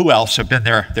know who else have been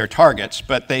their targets,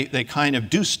 but they kind of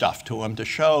do stuff to them to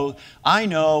show, I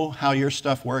know how your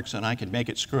stuff works and I can make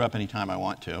it screw up anytime I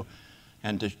want to.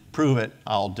 And to prove it,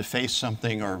 I'll deface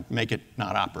something or make it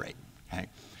not operate. Okay?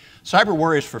 Cyber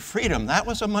Warriors for Freedom, that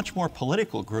was a much more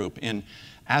political group in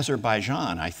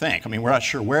Azerbaijan, I think. I mean, we're not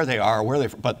sure where they are,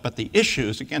 but the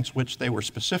issues against which they were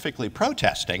specifically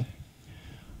protesting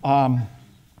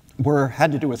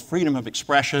had to do with freedom of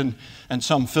expression and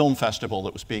some film festival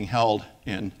that was being held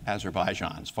in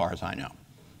Azerbaijan, as far as I know.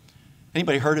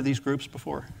 Anybody heard of these groups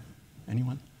before?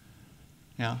 Anyone?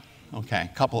 Yeah? Okay,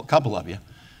 couple of you.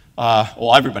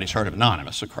 Well, everybody's heard of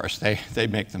Anonymous, of course. They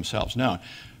make themselves known.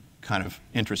 Kind of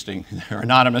interesting. They're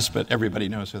anonymous, but everybody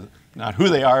knows not who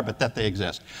they are, but that they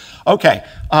exist. Okay.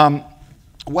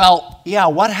 Well, yeah,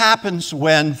 what happens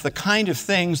when the kind of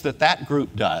things that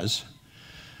group does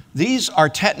These are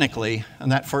technically, on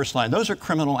that first line, those are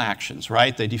criminal actions,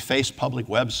 right? They deface public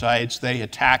websites, they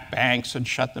attack banks and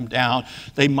shut them down.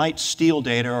 They might steal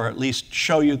data or at least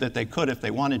show you that they could if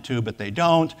they wanted to, but they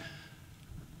don't.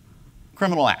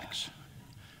 Criminal acts.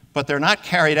 But they're not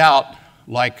carried out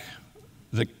like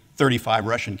the 35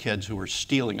 Russian kids who were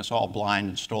stealing us all blind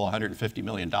and stole $150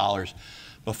 million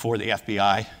before the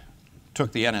FBI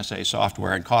took the NSA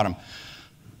software and caught them.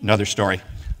 Another story.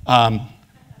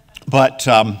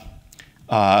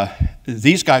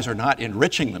 These guys are not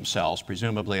enriching themselves,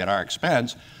 presumably at our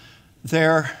expense.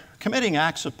 They're committing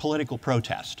acts of political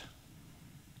protest.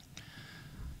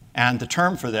 And the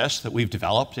term for this that we've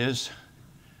developed is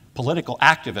political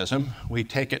activism. We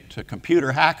take it to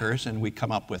computer hackers and we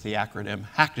come up with the acronym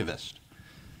Hacktivist.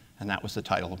 And that was the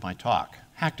title of my talk,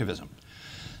 Hacktivism.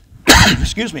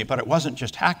 Excuse me, but it wasn't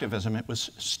just hacktivism, it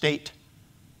was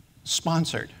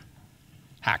state-sponsored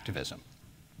hacktivism,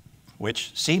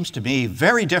 which seems to me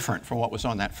very different from what was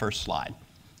on that first slide.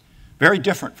 Very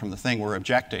different from the thing we're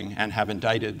objecting and have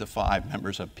indicted the 5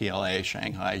 members of PLA,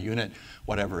 Shanghai Unit,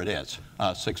 whatever it is,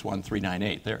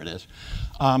 61398, there it is.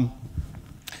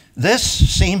 This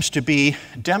seems to be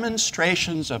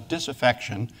demonstrations of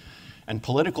disaffection and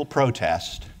political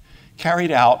protest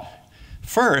carried out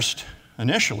first,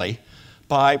 initially,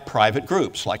 by private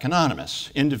groups like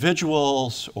Anonymous,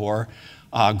 individuals or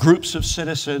groups of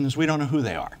citizens. We don't know who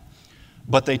they are,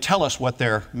 but they tell us what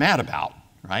they're mad about,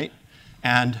 right?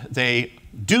 And they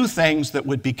do things that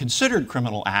would be considered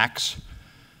criminal acts,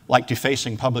 like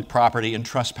defacing public property and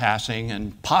trespassing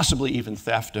and possibly even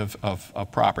theft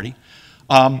of property,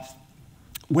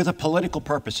 with a political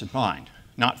purpose in mind,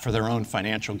 not for their own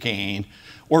financial gain.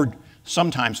 Or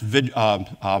sometimes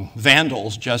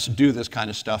vandals just do this kind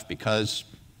of stuff because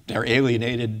they're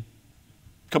alienated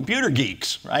computer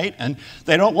geeks, right? And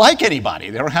they don't like anybody.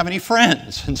 They don't have any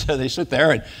friends. And so they sit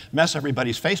there and mess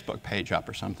everybody's Facebook page up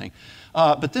or something.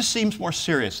 But this seems more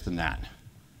serious than that.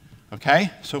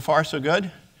 Okay? So far, so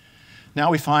good? Now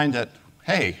we find that,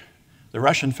 hey, the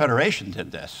Russian Federation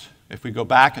did this. If we go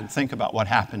back and think about what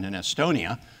happened in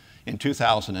Estonia in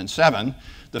 2007,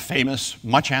 the famous,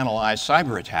 much analyzed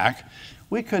cyber attack,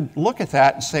 we could look at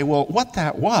that and say, well, what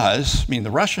that was, I mean,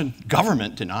 the Russian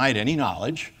government denied any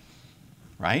knowledge,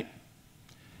 right?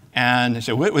 And they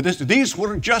said, these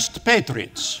were just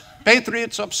patriots.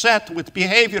 Patriots upset with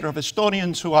behavior of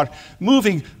Estonians who are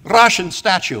moving Russian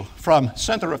statue from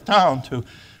center of town to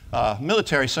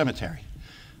military cemetery.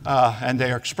 And they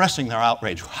are expressing their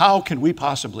outrage. How can we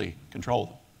possibly control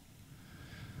them?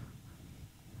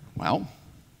 Well,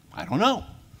 I don't know.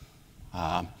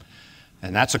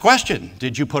 And that's a question.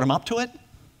 Did you put them up to it,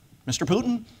 Mr.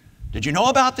 Putin? Did you know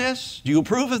about this? Do you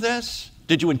approve of this?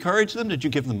 Did you encourage them? Did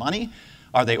you give them money?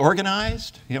 Are they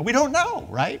organized? You know, we don't know,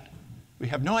 right? We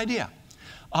have no idea.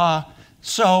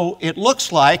 So it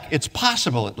looks like it's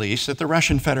possible, at least, that the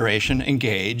Russian Federation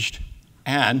engaged,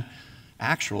 and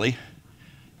actually,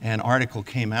 an article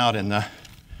came out in the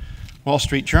Wall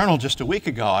Street Journal just a week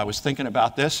ago. I was thinking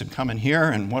about this and coming here,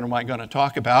 and what am I going to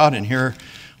talk about? And here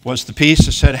was the piece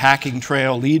that said, hacking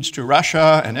trail leads to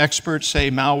Russia, and experts say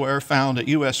malware found at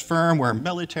U.S. firm where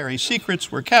military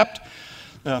secrets were kept.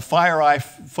 The FireEye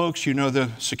folks, you know, the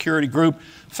security group,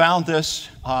 found this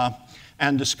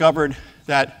and discovered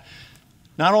that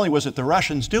not only was it the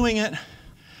Russians doing it,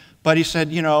 but he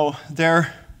said, you know,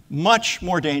 they're much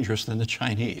more dangerous than the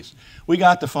Chinese. We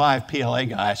got the 5 PLA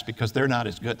guys because they're not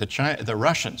as good. The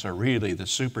Russians are really the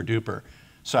super duper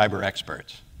cyber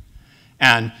experts.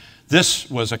 And this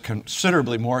was a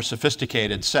considerably more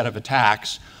sophisticated set of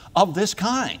attacks of this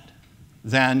kind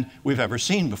than we've ever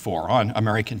seen before on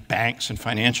American banks and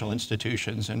financial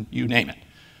institutions and you name it,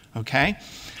 okay?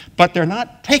 But they're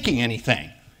not taking anything.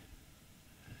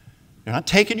 They're not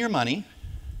taking your money.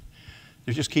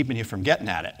 They're just keeping you from getting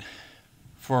at it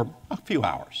for a few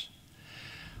hours.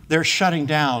 They're shutting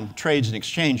down trades and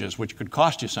exchanges, which could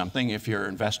cost you something if you're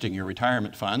investing your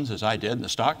retirement funds, as I did in the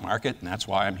stock market, and that's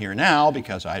why I'm here now,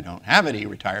 because I don't have any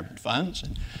retirement funds,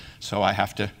 and so I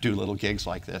have to do little gigs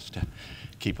like this to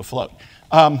keep afloat.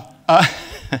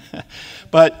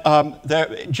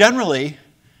 Generally,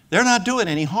 they're not doing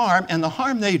any harm, and the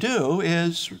harm they do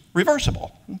is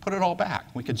reversible. We can put it all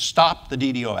back. We can stop the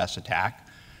DDoS attack,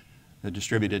 the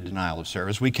distributed denial of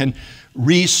service. We can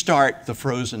restart the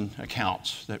frozen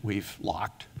accounts that we've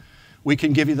locked. We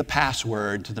can give you the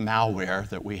password to the malware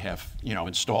that we have, you know,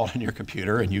 installed in your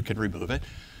computer, and you can remove it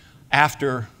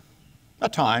after a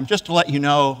time, just to let you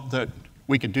know that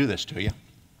we can do this to you,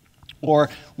 or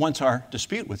once our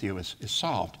dispute with you is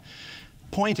solved.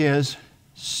 Point is,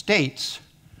 states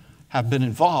have been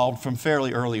involved from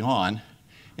fairly early on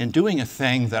in doing a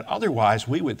thing that otherwise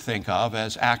we would think of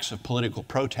as acts of political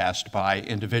protest by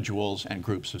individuals and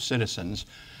groups of citizens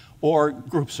or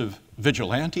groups of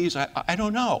vigilantes. I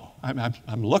don't know.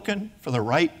 I'm looking for the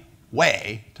right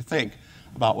way to think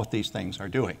about what these things are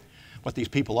doing, what these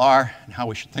people are, and how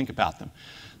we should think about them.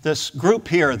 This group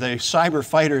here, the cyber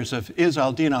fighters of Izz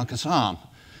al-Din al-Qassam,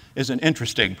 is an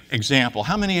interesting example.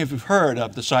 How many of you have heard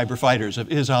of the cyber fighters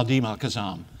of Izz al-Din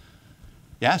al-Qassam?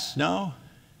 Yes? No?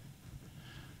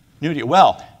 New to you?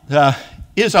 Well,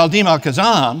 Izz al-Din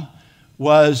al-Qassam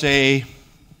was a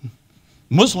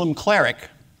Muslim cleric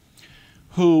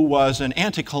who was an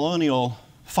anti-colonial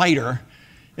fighter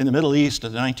in the Middle East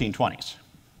of the 1920s,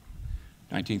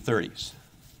 1930s,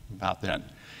 about then.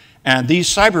 And these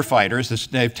cyber fighters,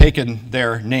 they've taken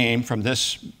their name from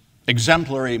this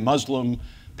exemplary Muslim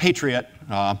patriot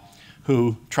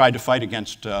who tried to fight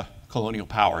against colonial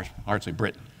powers, largely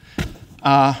Britain.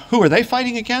 Who are they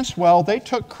fighting against? Well, they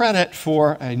took credit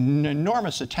for an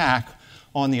enormous attack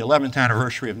on the 11th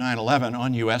anniversary of 9/11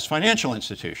 on U.S. financial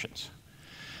institutions.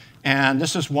 And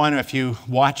this is one, if you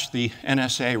watch the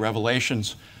NSA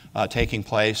revelations taking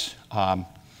place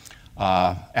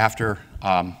after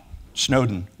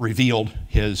Snowden revealed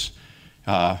his,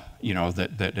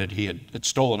 that he had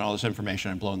stolen all this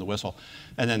information and blown the whistle,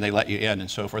 and then they let you in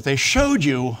and so forth. They showed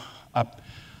you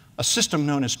a system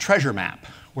known as Treasure Map,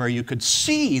 where you could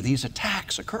see these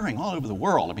attacks occurring all over the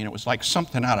world. I mean, it was like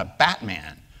something out of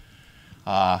Batman.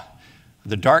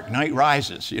 The Dark Knight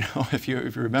Rises, if you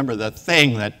remember the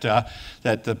thing that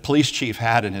the police chief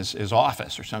had in his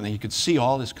office or something. You could see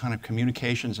all this kind of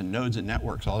communications and nodes and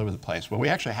networks all over the place. Well, we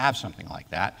actually have something like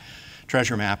that.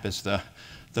 Treasure Map is the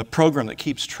program that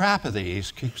keeps track of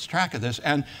this.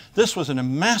 And this was a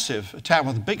massive attack, one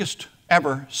of the biggest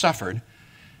ever suffered.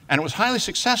 And it was highly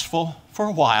successful for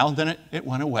a while, then it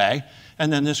went away.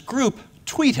 And then this group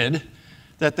tweeted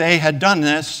that they had done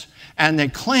this, and they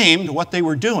claimed what they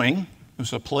were doing. It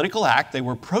was a political act. They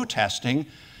were protesting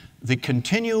the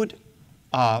continued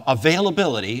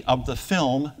availability of the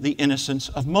film The Innocence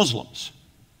of Muslims.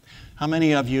 How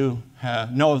many of you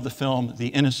know of the film The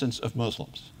Innocence of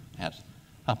Muslims? Yes,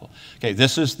 a couple. Okay,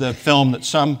 this is the film that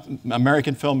some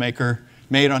American filmmaker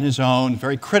made on his own,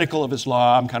 very critical of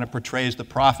Islam, kind of portrays the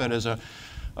prophet as in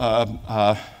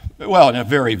a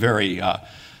very, very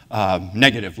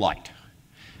negative light.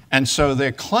 And so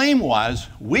their claim was,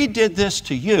 we did this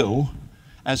to you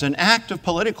as an act of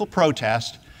political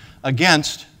protest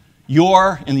against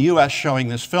in the U.S. showing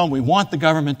this film. We want the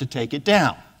government to take it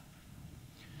down.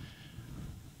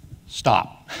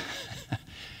 Stop.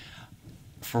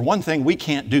 For one thing, we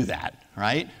can't do that,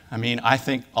 right? I mean, I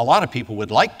think a lot of people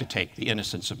would like to take The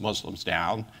Innocence of Muslims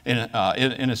down,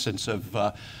 Innocence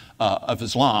of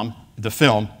Islam, the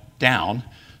film, down,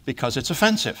 because it's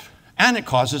offensive, and it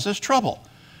causes us trouble.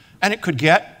 And it could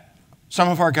get some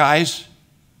of our guys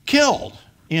killed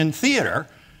in theater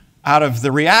out of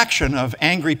the reaction of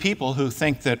angry people who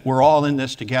think that we're all in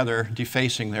this together,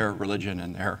 defacing their religion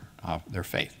and their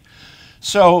faith.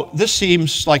 So this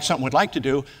seems like something we'd like to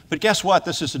do, but guess what?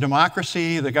 This is a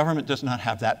democracy. The government does not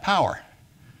have that power,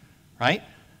 right?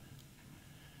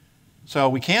 So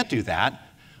we can't do that.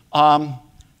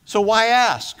 So why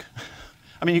ask?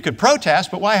 I mean, you could protest,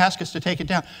 but why ask us to take it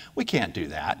down? We can't do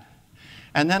that.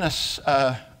 And then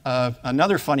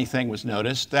another funny thing was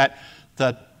noticed, that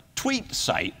the tweet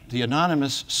site, the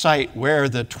anonymous site where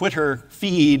the Twitter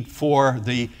feed for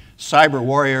the cyber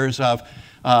warriors of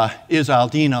Izz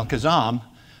al-Din al-Qassam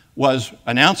was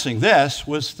announcing this,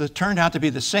 turned out to be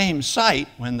the same site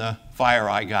when the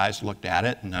FireEye guys looked at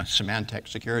it and the Symantec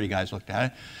security guys looked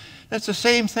at it. That's the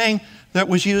same thing that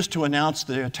was used to announce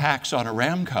the attacks on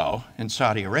Aramco in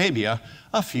Saudi Arabia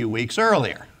a few weeks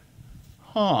earlier.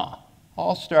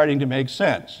 All starting to make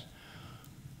sense.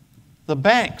 The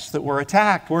banks that were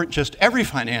attacked weren't just every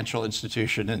financial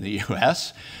institution in the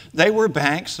U.S. They were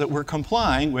banks that were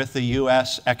complying with the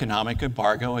U.S. economic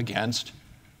embargo against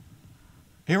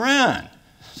Iran.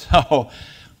 So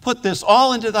put this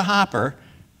all into the hopper.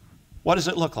 What does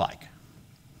it look like?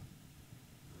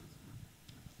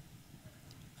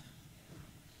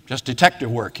 Just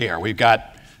detective work here. We've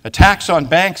got attacks on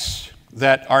banks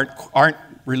that aren't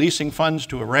releasing funds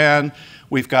to Iran.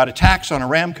 We've got attacks on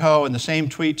Aramco and the same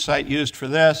tweet site used for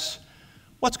this.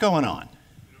 What's going on?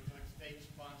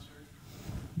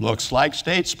 Looks like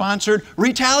state-sponsored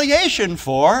retaliation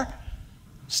for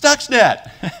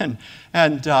Stuxnet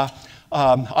and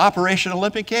Operation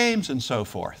Olympic Games and so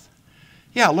forth.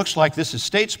 Yeah, it looks like this is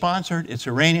state-sponsored. It's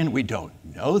Iranian. We don't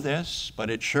know this, but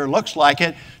it sure looks like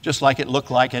it, just like it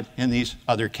looked like it in these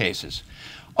other cases.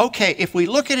 okay, if we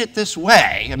look at it this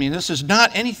way, I mean, this is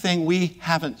not anything we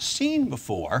haven't seen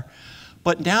before,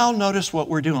 but now notice what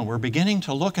we're doing. We're beginning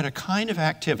to look at a kind of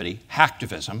activity,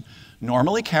 hacktivism,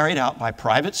 normally carried out by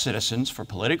private citizens for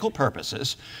political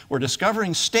purposes. We're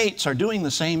discovering states are doing the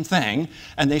same thing,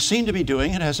 and they seem to be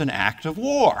doing it as an act of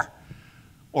war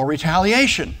or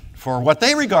retaliation for what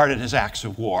they regarded as acts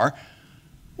of war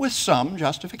with some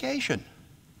justification.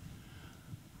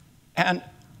 And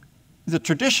the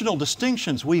traditional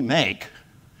distinctions we make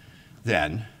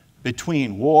then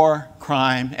between war,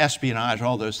 crime, espionage,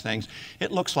 all those things,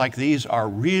 it looks like these are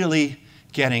really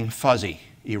getting fuzzy,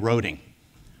 eroding,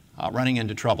 running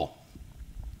into trouble.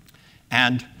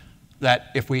 And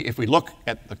that if we look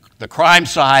at the crime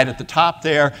side at the top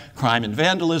there, crime and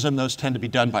vandalism, those tend to be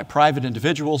done by private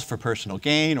individuals for personal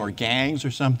gain or gangs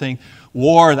or something.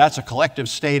 War, that's a collective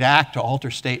state act to alter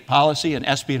state policy, and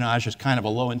espionage is kind of a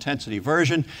low-intensity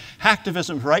version.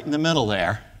 Hacktivism's right in the middle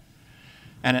there,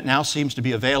 and it now seems to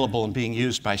be available and being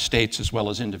used by states as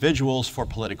well as individuals for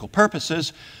political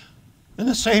purposes. In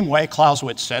the same way,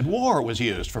 Clausewitz said war was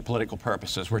used for political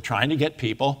purposes. We're trying to get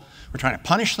people, we're trying to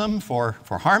punish them for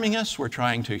harming us, we're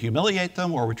trying to humiliate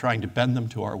them, or we're trying to bend them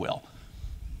to our will.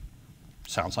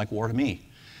 Sounds like war to me,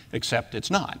 except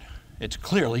it's not. It's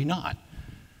clearly not.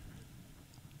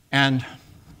 And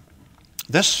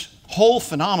this whole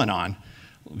phenomenon,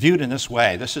 viewed in this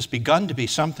way, this has begun to be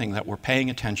something that we're paying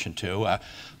attention to. A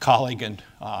colleague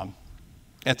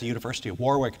at the University of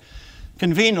Warwick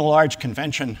convened a large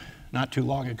convention not too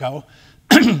long ago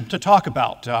to talk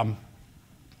about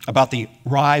the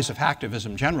rise of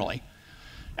hacktivism generally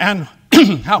and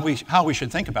how we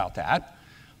should think about that,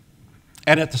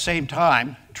 and at the same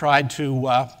time tried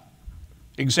to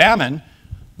examine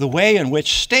the way in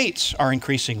which states are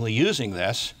increasingly using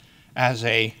this as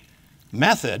a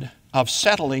method of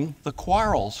settling the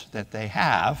quarrels that they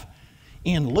have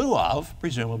in lieu of,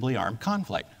 presumably, armed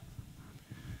conflict.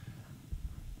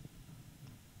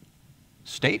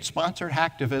 State-sponsored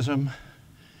hacktivism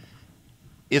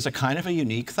is a kind of a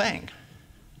unique thing.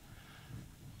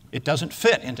 It doesn't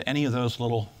fit into any of those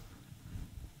little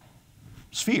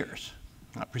spheres,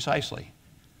 not precisely.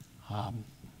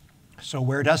 So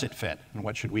where does it fit, and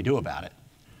what should we do about it?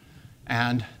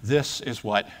 And this is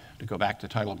what, to go back to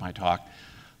the title of my talk,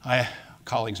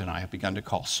 colleagues and I have begun to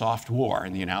call soft war,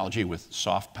 in the analogy with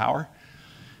soft power.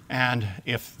 And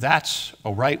if that's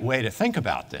a right way to think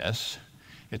about this,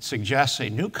 it suggests a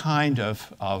new kind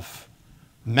of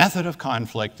method of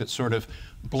conflict that sort of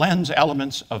blends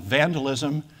elements of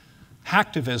vandalism,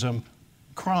 hacktivism,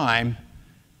 crime,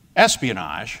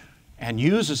 espionage, and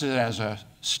uses it as a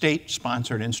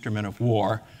state-sponsored instrument of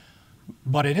war.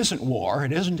 But it isn't war.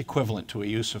 It isn't equivalent to a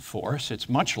use of force. It's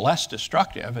much less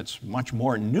destructive. It's much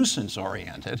more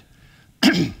nuisance-oriented.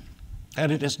 And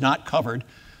it is not covered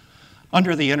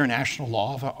under the international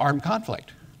law of armed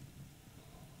conflict.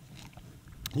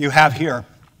 You have here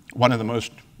one of the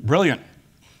most brilliant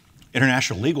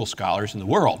international legal scholars in the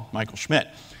world, Michael Schmidt,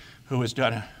 who has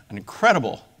done an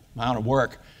incredible amount of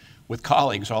work with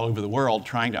colleagues all over the world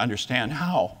trying to understand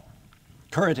how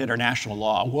current international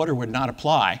law would or would not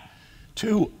apply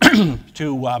to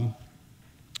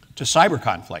cyber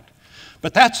conflict.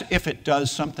 But that's if it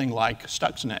does something like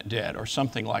Stuxnet did, or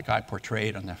something like I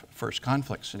portrayed on the first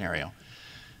conflict scenario.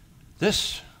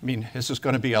 This is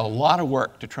going to be a lot of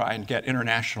work to try and get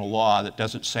international law that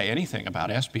doesn't say anything about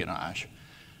espionage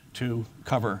to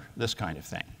cover this kind of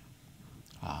thing.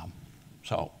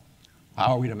 So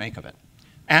how are we to make of it?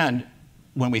 And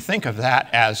when we think of that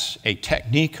as a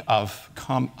technique of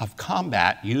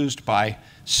combat used by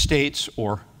states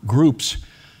or groups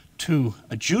to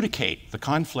adjudicate the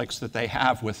conflicts that they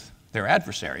have with their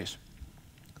adversaries,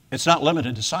 it's not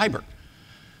limited to cyber.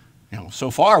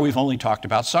 So far we've only talked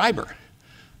about cyber,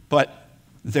 but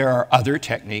there are other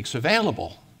techniques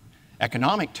available,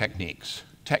 economic techniques,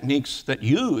 techniques that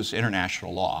use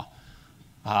international law.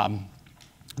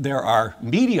 There are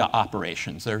media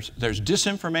operations, there's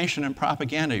disinformation and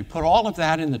propaganda. You put all of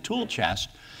that in the tool chest,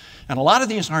 and a lot of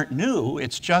these aren't new.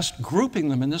 It's just grouping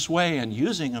them in this way and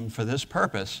using them for this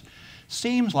purpose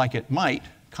seems like it might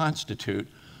constitute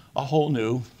a whole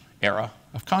new era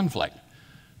of conflict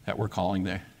that we're calling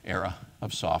the era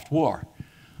of soft war.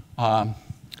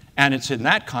 And it's in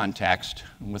that context,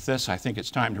 and with this I think it's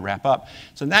time to wrap up,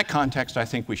 it's in that context I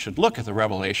think we should look at the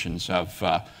revelations of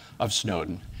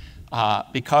Snowden.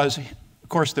 Because, of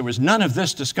course, there was none of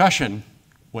this discussion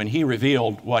when he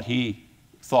revealed what he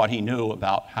thought he knew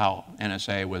about how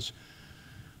NSA was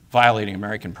violating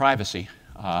American privacy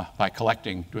by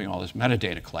doing all this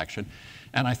metadata collection.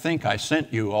 And I think I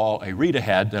sent you all a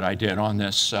read-ahead that I did on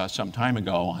this some time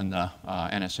ago on the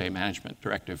NSA Management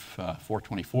Directive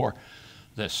 424,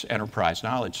 this enterprise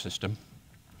knowledge system,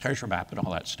 treasure map and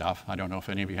all that stuff. I don't know if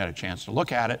any of you had a chance to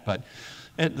look at it, but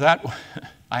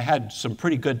I had some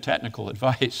pretty good technical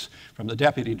advice from the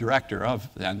deputy director of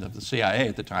the CIA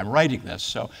at the time writing this.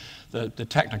 So the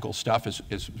technical stuff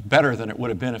is better than it would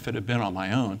have been if it had been on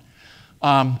my own.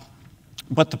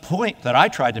 But the point that I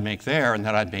tried to make there and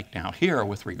that I'd make now here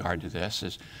with regard to this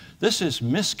is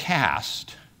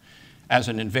miscast as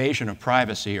an invasion of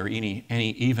privacy or any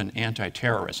even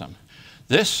anti-terrorism.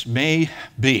 This may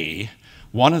be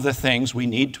one of the things we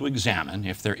need to examine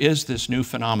if there is this new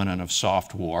phenomenon of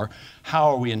soft war. How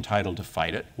are we entitled to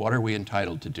fight it? What are we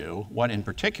entitled to do? What in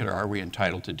particular are we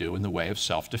entitled to do in the way of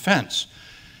self-defense?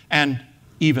 And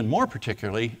even more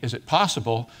particularly, is it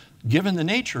possible, given the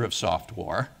nature of soft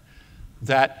war,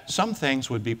 that some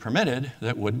things would be permitted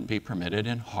that wouldn't be permitted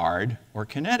in hard or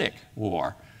kinetic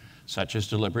war, such as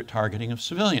deliberate targeting of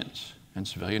civilians and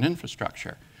civilian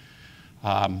infrastructure?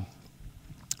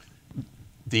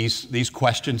 These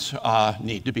questions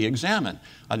need to be examined.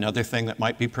 Another thing that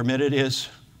might be permitted is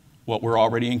what we're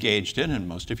already engaged in, and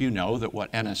most of you know that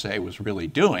what NSA was really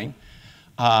doing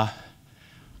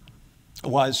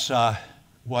was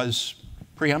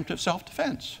preemptive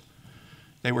self-defense.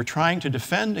 They were trying to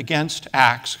defend against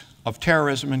acts of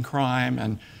terrorism and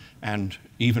crime and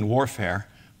even warfare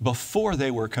before they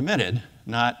were committed,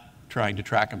 not trying to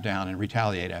track them down and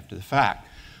retaliate after the fact.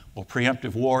 Well,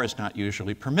 preemptive war is not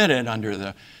usually permitted under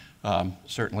the,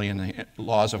 certainly in the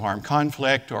laws of armed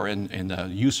conflict or in the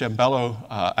jus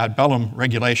ad bellum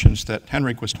regulations that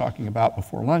Henrik was talking about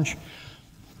before lunch.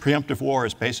 Preemptive war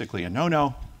is basically a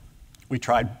no-no. We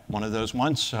tried one of those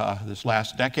once this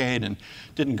last decade and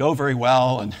didn't go very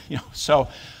well. And so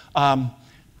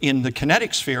in the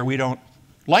kinetic sphere, we don't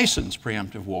license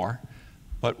preemptive war,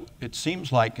 but it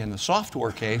seems like in the soft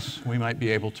war case, we might be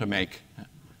able to make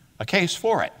a case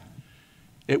for it.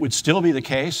 It would still be the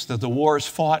case that the wars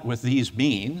fought with these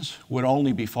means would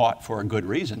only be fought for a good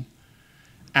reason,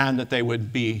 and that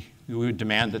we would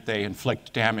demand that they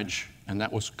inflict damage. And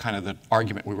that was kind of the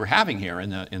argument we were having here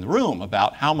in the room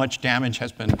about how much damage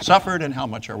has been suffered and how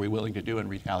much are we willing to do in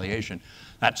retaliation.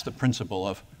 That's the principle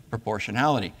of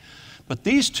proportionality. But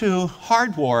these two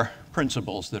hard war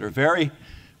principles that are very,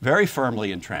 very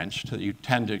firmly entrenched, that you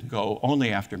tend to go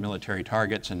only after military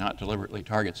targets and not deliberately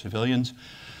target civilians,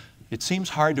 it seems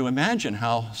hard to imagine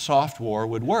how soft war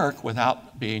would work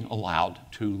without being allowed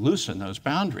to loosen those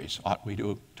boundaries. Ought we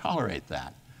to tolerate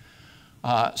that?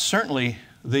 Certainly,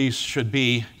 these should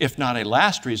be, if not a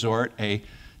last resort, a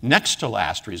next to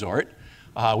last resort.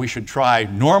 We should try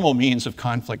normal means of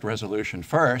conflict resolution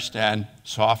first, and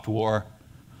soft war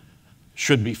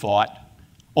should be fought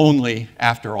only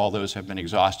after all those have been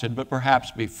exhausted, but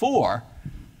perhaps before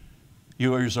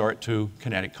you resort to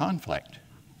kinetic conflict,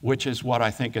 which is what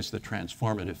I think is the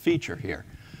transformative feature here.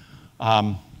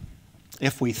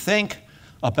 If we think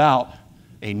about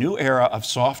a new era of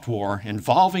soft war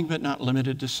involving but not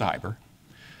limited to cyber,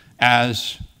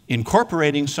 as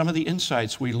incorporating some of the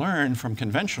insights we learned from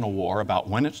conventional war about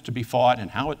when it's to be fought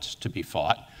and how it's to be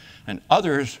fought, and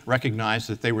others recognize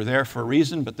that they were there for a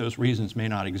reason, but those reasons may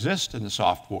not exist in the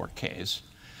soft war case,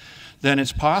 then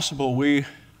it's possible we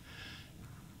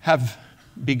have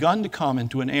begun to come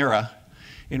into an era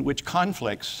in which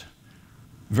conflicts,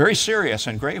 very serious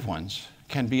and grave ones,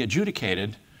 can be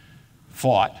adjudicated,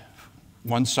 fought,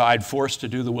 one side forced to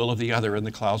do the will of the other in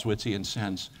the Clausewitzian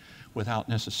sense, without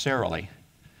necessarily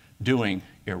doing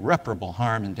irreparable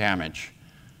harm and damage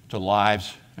to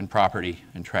lives and property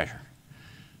and treasure.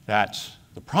 That's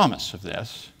the promise of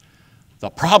this. The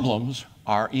problems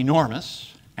are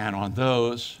enormous, and on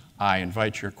those, I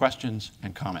invite your questions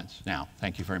and comments now.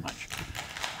 Thank you very much.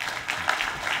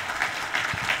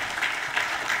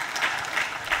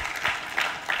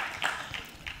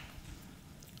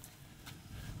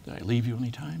 Did I leave you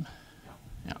any time?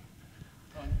 Yeah.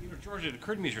 George, it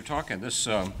occurred to me as you're talking, this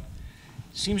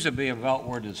seems to be about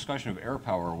where the discussion of air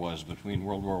power was between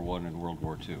World War I and World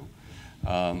War II.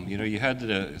 You had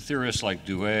the theorists like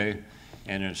Dewey,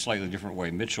 and in a slightly different way,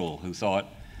 Mitchell, who thought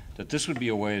that this would be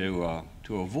a way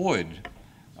to avoid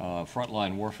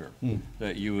frontline warfare,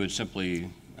 that you would simply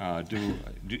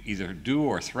either do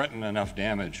or threaten enough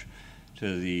damage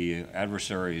to the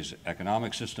adversary's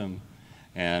economic system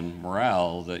and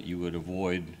morale that you would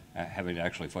avoid having to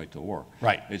actually fight the war.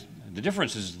 Right. The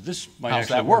difference is this might How's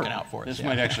actually that work. working out for us? This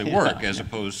might actually work, as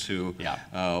opposed to, Yeah.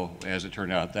 As it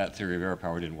turned out, that theory of air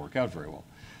power didn't work out very well.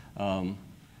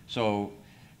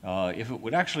 If it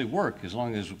would actually work, as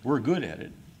long as we're good at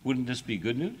it, wouldn't this be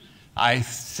good news? I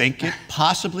think it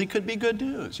possibly could be good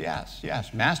news, yes,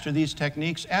 yes. Master these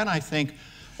techniques, and I think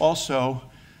also,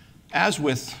 as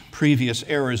with previous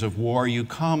eras of war, you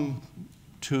come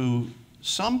to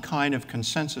some kind of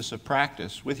consensus of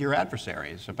practice with your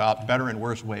adversaries about better and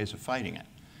worse ways of fighting it.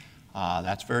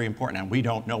 That's very important, and we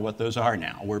don't know what those are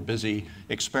now. We're busy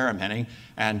experimenting,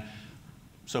 and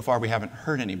so far we haven't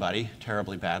hurt anybody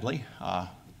terribly badly.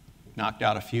 Knocked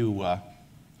out a few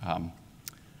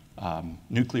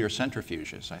nuclear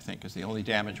centrifuges, I think, is the only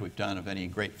damage we've done of any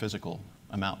great physical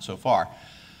amount so far.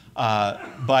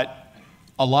 But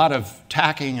a lot of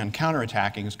tacking and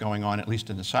counterattacking is going on, at least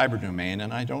in the cyber domain,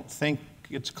 and I don't think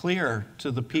it's clear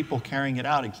to the people carrying it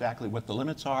out exactly what the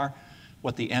limits are,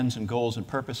 what the ends and goals and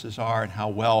purposes are, and how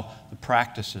well the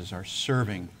practices are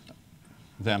serving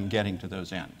them getting to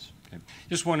those ends. Okay.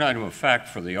 Just one item of fact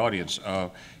for the audience.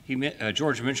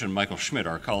 George mentioned Michael Schmidt,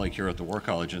 our colleague here at the War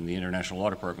College in the International Law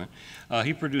Department.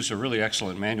 He produced a really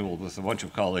excellent manual with a bunch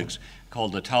of colleagues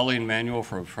called the Tallinn Manual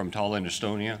from Tallinn,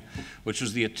 Estonia, which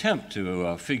was the attempt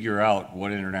to figure out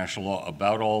what international law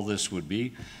about all this would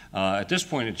be. At this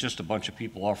point, it's just a bunch of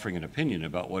people offering an opinion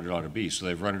about what it ought to be. So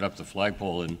they've run it up the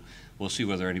flagpole, and we'll see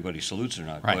whether anybody salutes or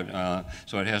not. Right. But,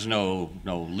 so it has no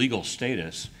legal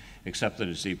status, except that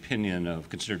it's the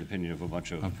considered opinion of a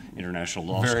bunch of international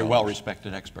law scholars. Very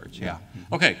well-respected experts, yeah.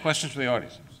 Okay, questions for the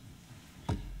audience?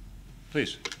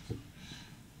 Please.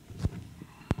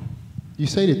 You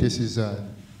say that this is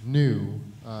new,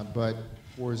 but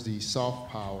towards the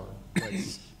soft power, but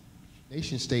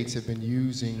nation states have been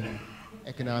using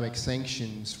economic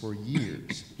sanctions for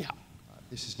years. Yeah.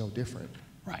 This is no different.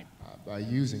 Right. By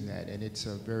using that, and it's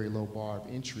a very low bar of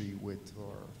entry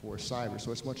for cyber,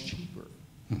 so it's much cheaper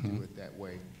to do it that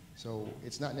way. So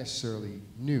it's not necessarily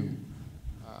new.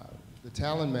 The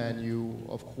Tallinn Manual,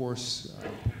 of course,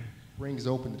 brings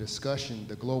open the discussion,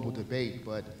 the global debate,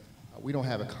 but we don't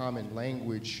have a common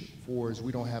language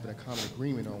we don't have a common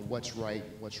agreement on what's right,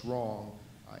 what's wrong,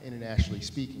 internationally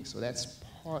speaking. So that's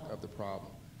part of the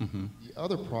problem. The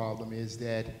other problem is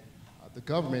that the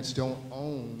governments don't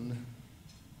own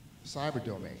the cyber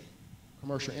domain.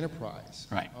 Commercial enterprise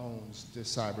owns the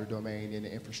cyber domain and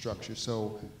the infrastructure.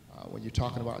 So when you're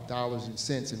talking about dollars and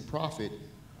cents in profit,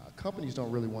 companies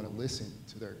don't really want to listen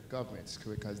to their governments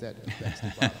because that affects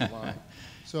the bottom line.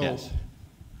 So yes.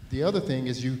 The other thing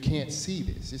is you can't see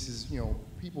this. This is,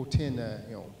 people tend to,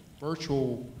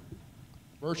 virtual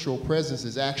presence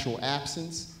is actual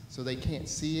absence, so they can't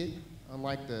see it,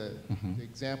 unlike the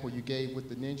example you gave with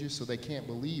the ninjas, so they can't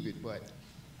believe it, but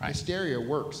hysteria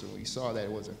works, and we saw that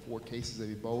it wasn't 4 cases of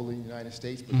Ebola in the United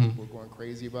States, but people were going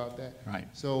crazy about that. Right.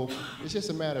 So it's just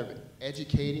a matter of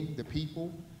educating the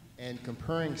people and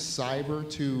comparing cyber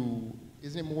to,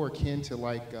 isn't it more akin to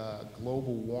like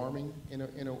global warming in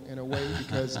a way?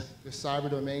 Because the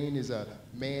cyber domain is a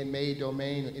man-made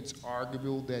domain. It's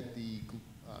arguable that the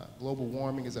global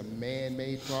warming is a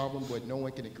man-made problem, but no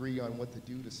one can agree on what to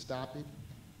do to stop it.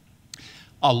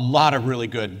 A lot of really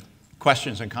good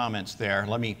questions and comments there.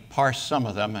 Let me parse some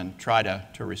of them and try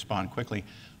to respond quickly.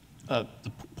 The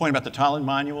point about the Tallinn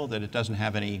Manual, that it doesn't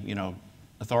have any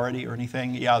authority or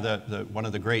anything, yeah, one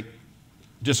of the great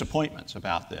disappointments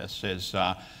about this is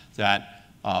that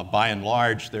by and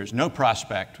large there's no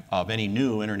prospect of any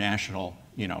new international,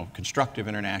 constructive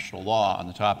international law on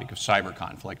the topic of cyber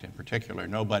conflict in particular.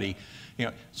 Nobody,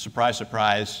 surprise,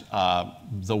 surprise,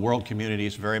 the world community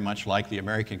is very much like the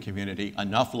American community.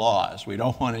 Enough laws. We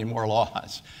don't want any more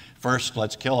laws. First,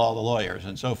 let's kill all the lawyers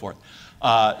and so forth.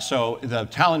 So the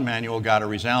Tallinn Manual got a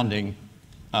resounding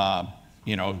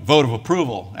vote of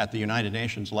approval at the United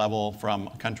Nations level from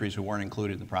countries who weren't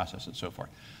included in the process and so forth.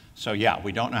 So yeah,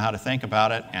 we don't know how to think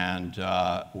about it, and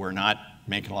we're not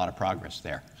making a lot of progress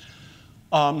there.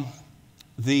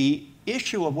 The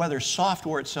issue of whether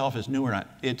software itself is new or not,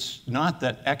 it's not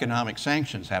that economic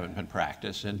sanctions haven't been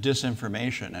practiced, and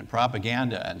disinformation and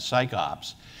propaganda and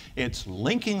psyops. It's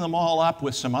linking them all up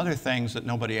with some other things that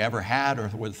nobody ever had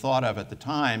or would have thought of at the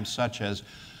time, such as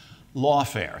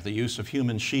lawfare, the use of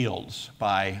human shields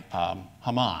by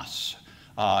Hamas.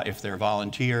 If they're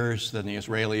volunteers, then the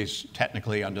Israelis,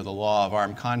 technically under the law of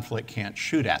armed conflict, can't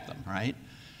shoot at them, right?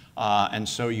 And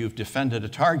so you've defended a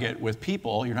target with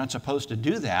people. You're not supposed to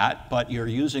do that, but you're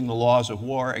using the laws of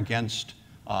war against,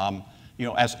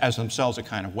 as themselves a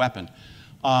kind of weapon.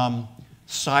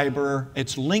 Cyber,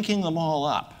 it's linking them all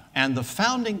up. And the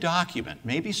founding document,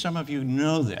 maybe some of you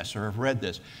know this or have read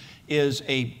this, is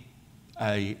a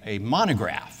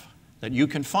monograph that you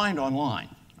can find online.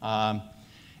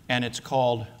 And it's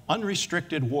called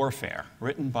Unrestricted Warfare,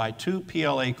 written by 2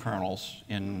 PLA colonels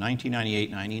in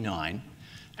 1998-99.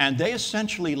 And they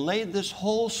essentially laid this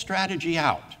whole strategy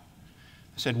out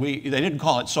said they didn't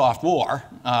call it soft war,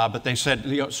 but they said,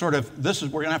 we're going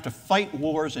to have to fight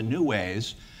wars in new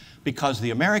ways because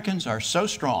the Americans are so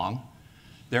strong,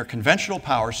 their conventional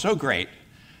power so great,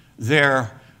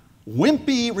 their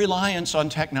wimpy reliance on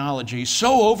technology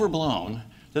so overblown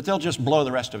that they'll just blow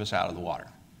the rest of us out of the water.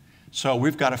 So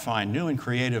we've got to find new and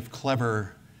creative,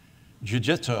 clever,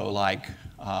 jiu-jitsu-like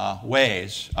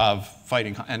ways of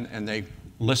fighting, and they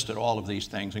listed all of these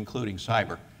things, including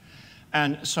cyber.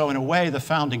 And so in a way, the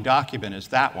founding document is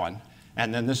that one,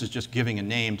 and then this is just giving a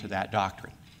name to that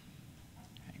doctrine.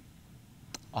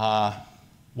 Okay.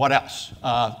 What else?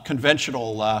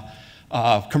 Conventional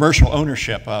commercial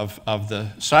ownership of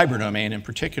the cyber domain in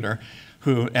particular,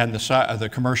 and the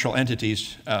commercial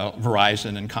entities,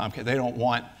 Verizon and Comcast, they don't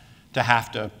want to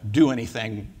have to do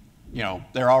anything. You know,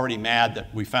 they're already mad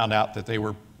that we found out that they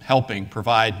were helping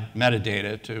provide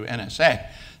metadata to NSA.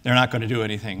 They're not going to do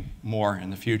anything more in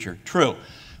the future. True,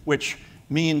 which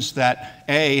means that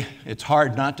A, it's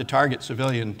hard not to target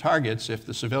civilian targets if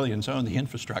the civilians own the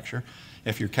infrastructure,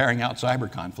 if you're carrying out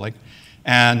cyber conflict.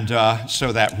 And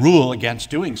so that rule against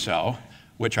doing so,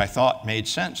 which I thought made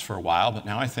sense for a while, but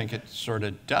now I think it sort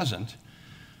of doesn't,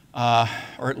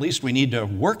 or at least we need to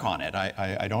work on it.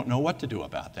 I don't know what to do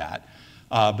about that.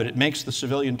 But it makes the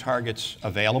civilian targets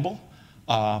available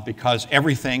because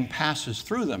everything passes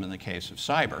through them in the case of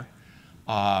cyber.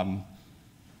 I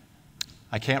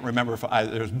can't remember if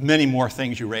there's many more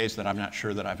things you raised that I'm not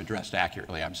sure that I've addressed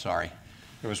accurately. I'm sorry.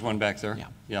 There was one back there. Yeah.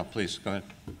 Yeah, please, go ahead.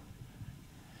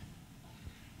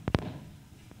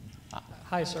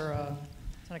 Hi, sir.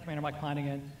 Lieutenant Commander Mike Klein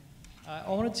again. I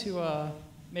wanted to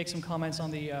make some comments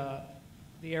on the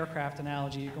aircraft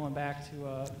analogy, going back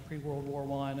to pre-World War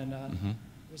I, and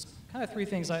there's kind of three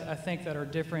things I think that are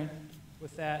different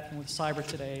with that and with cyber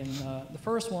today. And the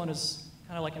first one is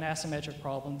kind of like an asymmetric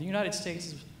problem. The United States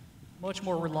is much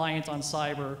more reliant on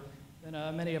cyber than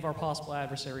many of our possible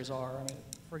adversaries are. I mean,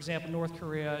 for example, North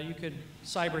Korea, you could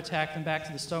cyber attack them back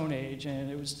to the Stone Age, and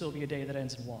it would still be a day that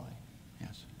ends in Y.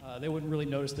 Yes. They wouldn't really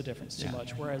notice the difference too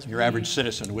much. Whereas your average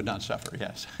citizen would not suffer.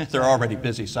 Yes, they're already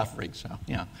busy suffering. So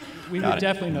yeah, we would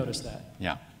definitely notice that.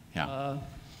 Yeah, yeah.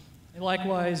 And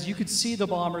likewise, you could see the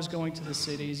bombers going to the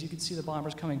cities. You could see the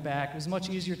bombers coming back. It was much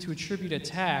easier to attribute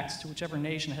attacks to whichever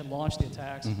nation had launched the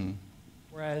attacks.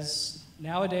 Whereas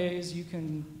nowadays, you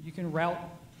can route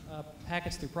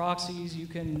packets through proxies. You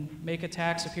can make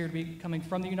attacks appear to be coming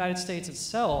from the United States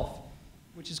itself,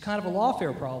 which is kind of a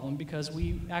lawfare problem because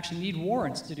we actually need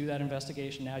warrants to do that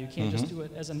investigation now. You can't just do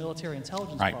it as a military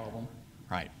intelligence problem.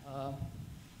 Right.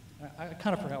 I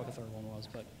kind of forgot what the third one was,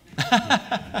 but.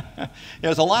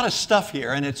 There's a lot of stuff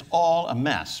here, and it's all a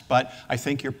mess. But I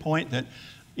think your point that,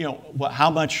 you know, how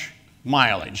much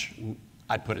mileage,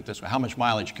 I'd put it this way, how much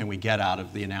mileage can we get out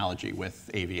of the analogy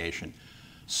with aviation?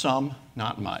 Some,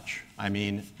 not much. I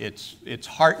mean, it's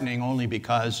heartening only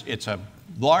because it's a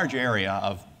large area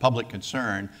of public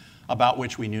concern about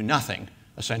which we knew nothing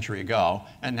a century ago,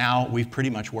 and now we've pretty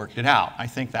much worked it out. I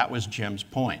think that was Jim's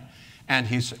point. And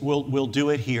we'll do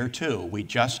it here too. We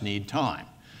just need time.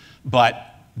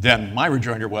 But then my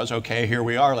rejoinder was, okay, here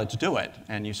we are, let's do it.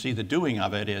 And you see the doing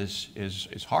of it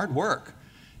is hard work.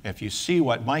 If you see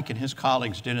what Mike and his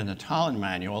colleagues did in the Talmud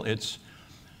manual, it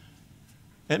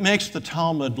makes the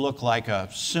Talmud look like a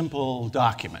simple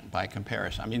document by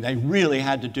comparison. I mean, they really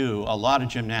had to do a lot of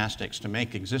gymnastics to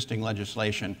make existing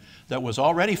legislation that was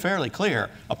already fairly clear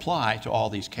apply to all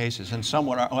these cases. And some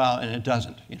would, well, and it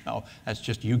doesn't, you know, that's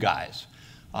just you guys.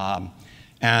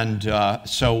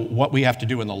 So what we have to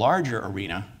do in the larger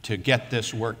arena to get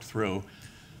this worked through,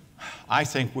 I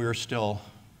think we're still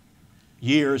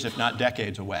years, if not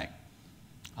decades away.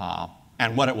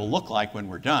 And what it will look like when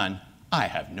we're done, I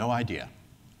have no idea.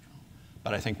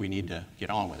 But I think we need to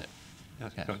get on with it.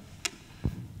 Okay.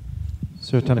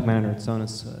 Sir, Lieutenant Commander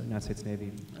Atsonis, United States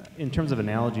Navy. In terms of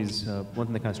analogies, one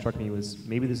thing that kind of struck me was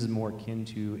maybe this is more akin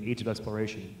to Age of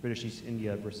Exploration, British East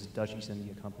India versus Dutch East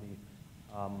India Company,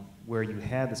 where you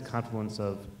had this confluence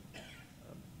of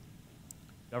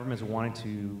governments wanting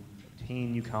to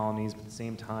obtain new colonies, but at the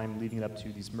same time leaving it up to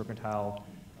these mercantile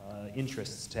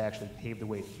interests to actually pave the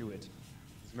way through it.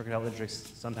 These mercantile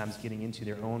interests sometimes getting into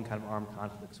their own kind of armed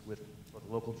conflicts with both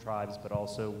local tribes, but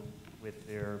also with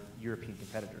their European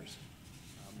competitors.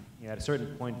 You know, at a certain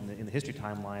point in the history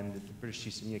timeline, the British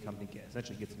East India Company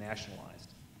essentially gets nationalized.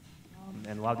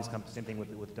 And a lot of these companies, same thing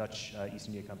with Dutch East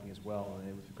India Company as well,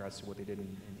 with regards to what they did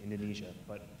in Indonesia.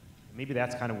 But maybe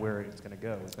that's kind of where it's going to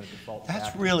go. It's going to default back.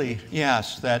 That's really,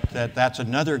 yes, that's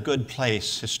another good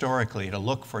place historically to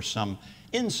look for some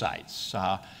insights.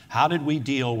 How did we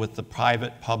deal with the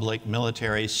private, public,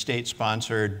 military,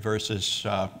 state-sponsored versus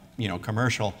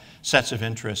commercial sets of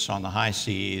interests on the high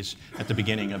seas at the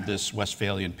beginning of this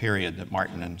Westphalian period that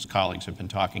Martin and his colleagues have been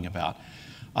talking about.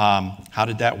 How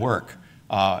did that work?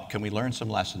 Can we learn some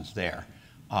lessons there?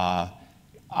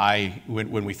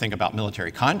 When we think about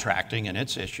military contracting and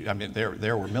its issue, I mean,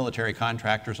 there were military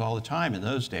contractors all the time in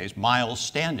those days. Miles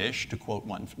Standish, to quote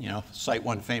one, cite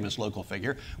one famous local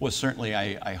figure, was certainly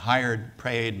a hired,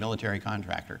 paid military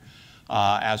contractor,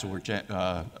 as were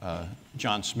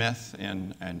John Smith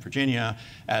in Virginia,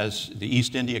 as the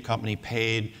East India Company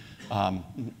paid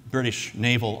British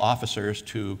naval officers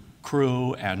to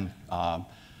crew and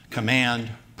command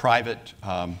private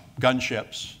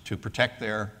gunships to protect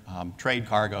their trade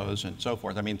cargoes and so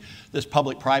forth. I mean, this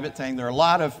public-private thing, there are a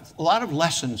lot of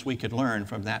lessons we could learn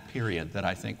from that period that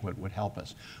I think would help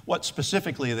us. What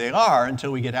specifically they are,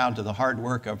 until we get down to the hard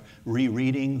work of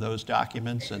rereading those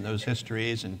documents and those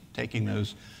histories and taking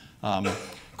those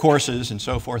courses and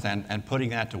so forth and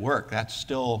putting that to work,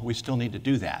 we still need to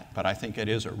do that. But I think it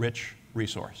is a rich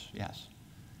resource, yes.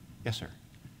 Yes, sir.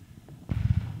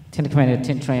 Tin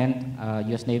Tran,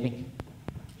 U.S. Navy.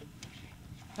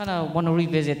 Kind of want to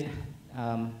revisit,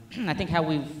 I think how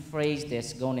we phrase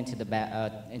this going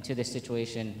into this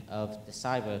situation of the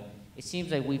cyber. It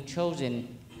seems like we've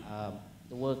chosen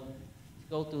the word,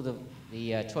 go through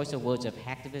the choice of words of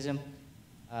hacktivism.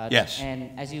 Yes.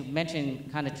 And as you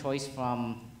mentioned, kind of choice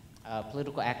from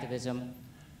political activism.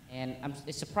 And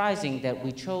it's surprising that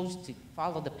we chose to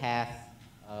follow the path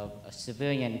of a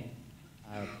civilian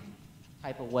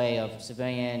type of way of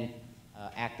civilian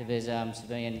activism,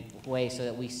 civilian way, so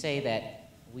that we say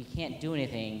that we can't do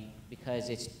anything because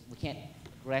we can't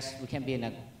progress, we can't be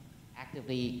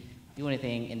actively do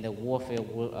anything in the warfare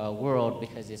world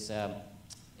because it's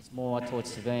more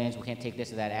towards civilians, we can't take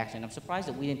this or that action. I'm surprised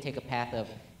that we didn't take a path of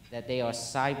that they are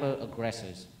cyber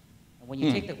aggressors. And when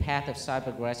you take the path of cyber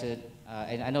aggressor,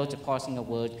 and I know it's a parsing of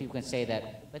words, people can say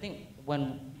that, but I think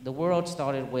when the world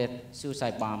started with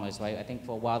suicide bombers, right? I think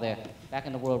for a while there, back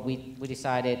in the world, we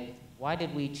decided, why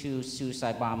did we choose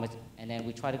suicide bombers? And then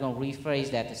we try to go and rephrase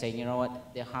that to say, you know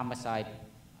what, they're homicide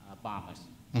bombers.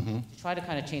 To try to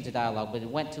kind of change the dialogue, but it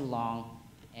went too long.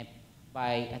 And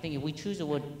I think if we choose the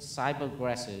word cyber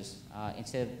aggressors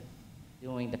instead of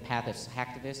doing the path of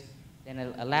hacktivists, then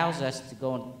it allows us to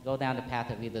go down the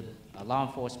path of either law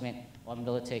enforcement or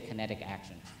military kinetic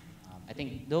action. I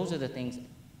think those are the things,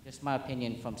 just my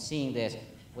opinion from seeing this,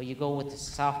 where you go with the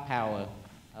soft power,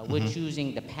 we're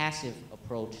choosing the passive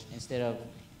approach instead of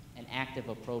an active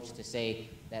approach to say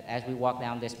that as we walk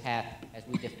down this path, as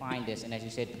we define this, and as you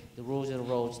said, the rules of the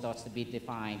road starts to be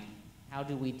defined, how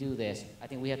do we do this? I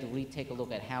think we have to retake a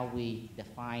look at how we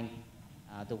define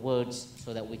the words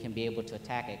so that we can be able to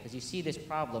attack it. Because you see this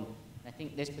problem, and I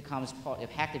think this becomes part of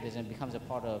hacktivism, becomes a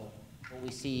part of what we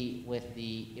see with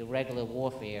the irregular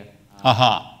warfare.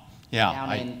 Yeah.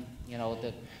 Down in,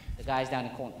 the guys down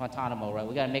in Guantanamo, right?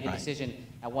 We got to make a decision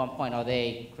at one point. Are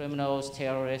they criminals,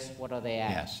 terrorists? What are they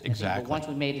at? Yes, exactly. But once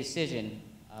we made a decision,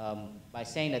 by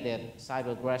saying that they're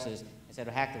cyber aggressors instead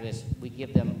of hacktivists, we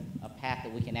give them a path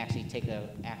that we can actually take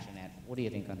action at. What do you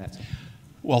think on that?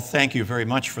 Well, thank you very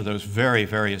much for those very,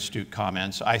 very astute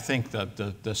comments. I think that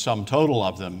the sum total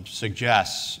of them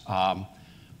suggests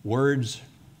words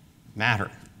matter.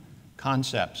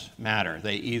 Concepts matter.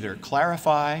 They either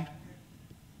clarify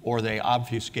or they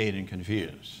obfuscate and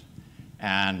confuse.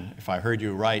 And if I heard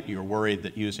you right, you're worried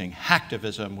that using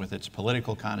hacktivism with its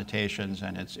political connotations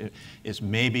and is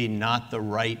maybe not the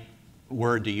right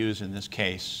word to use in this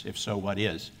case. If so, what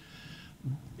is?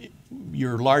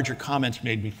 Your larger comments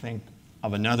made me think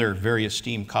of another very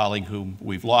esteemed colleague whom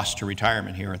we've lost to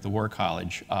retirement here at the War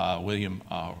College,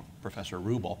 Professor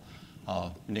Rubel,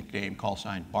 nickname, call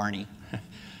sign Barney,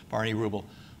 Barney Rubel,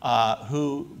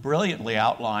 who brilliantly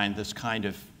outlined this kind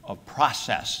of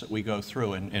process that we go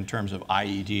through in terms of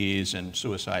IEDs and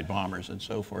suicide bombers and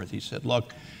so forth. He said,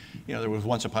 look, there was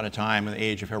once upon a time in the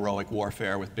age of heroic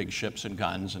warfare with big ships and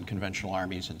guns and conventional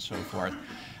armies and so forth,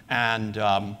 and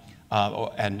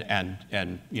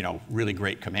really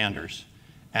great commanders.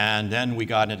 And then we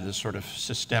got into this sort of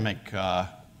systematic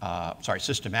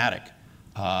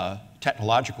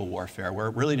technological warfare where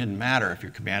it really didn't matter if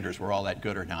your commanders were all that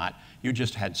good or not. You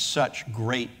just had such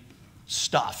great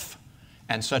stuff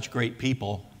and such great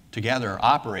people together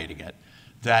operating it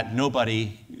that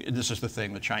nobody, this is the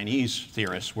thing the Chinese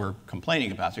theorists were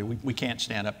complaining about. So we can't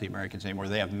stand up to the Americans anymore.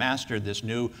 They have mastered this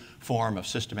new form of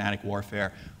systematic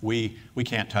warfare. We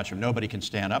can't touch them. Nobody can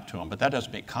stand up to them. But that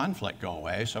doesn't make conflict go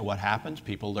away. So what happens?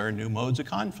 People learn new modes of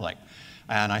conflict.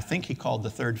 And I think he called the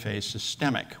third phase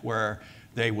systemic, where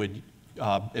they would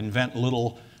invent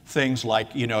little things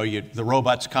like, you know, the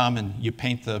robots come and you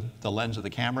paint the lens of the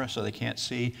camera so they can't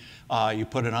see. You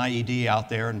put an IED out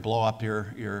there and blow up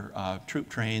your troop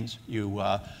trains. You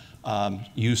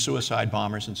use suicide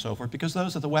bombers and so forth, because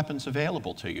those are the weapons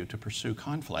available to you to pursue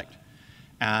conflict.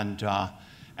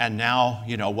 And now,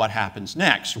 you know, what happens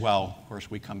next? Well, of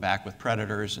course, we come back with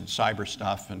predators and cyber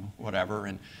stuff and whatever,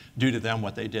 and do to them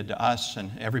what they did to us,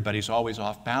 and everybody's always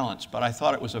off balance. But I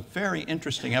thought it was a very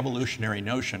interesting evolutionary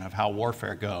notion of how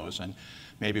warfare goes, and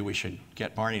maybe we should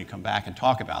get Barney to come back and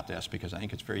talk about this, because I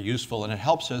think it's very useful, and it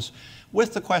helps us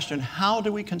with the question, how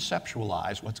do we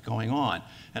conceptualize what's going on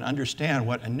and understand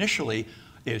what initially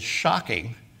is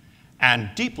shocking and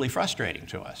deeply frustrating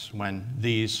to us when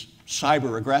these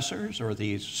cyber aggressors or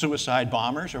these suicide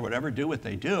bombers or whatever do what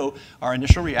they do. Our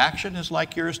initial reaction is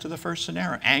like yours to the first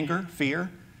scenario: anger, fear,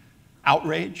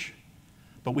 outrage.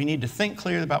 But we need to think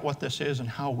clearly about what this is and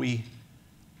how we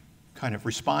kind of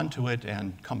respond to it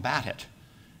and combat it.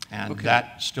 And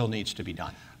that still needs to be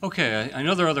done. Okay, I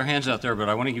know there are other hands out there, but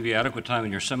I want to give you adequate time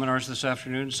in your seminars this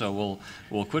afternoon, so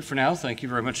we'll quit for now. Thank you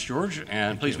very much, George,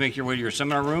 and please make your way to your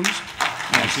seminar rooms,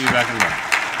 and I'll see you back in a minute.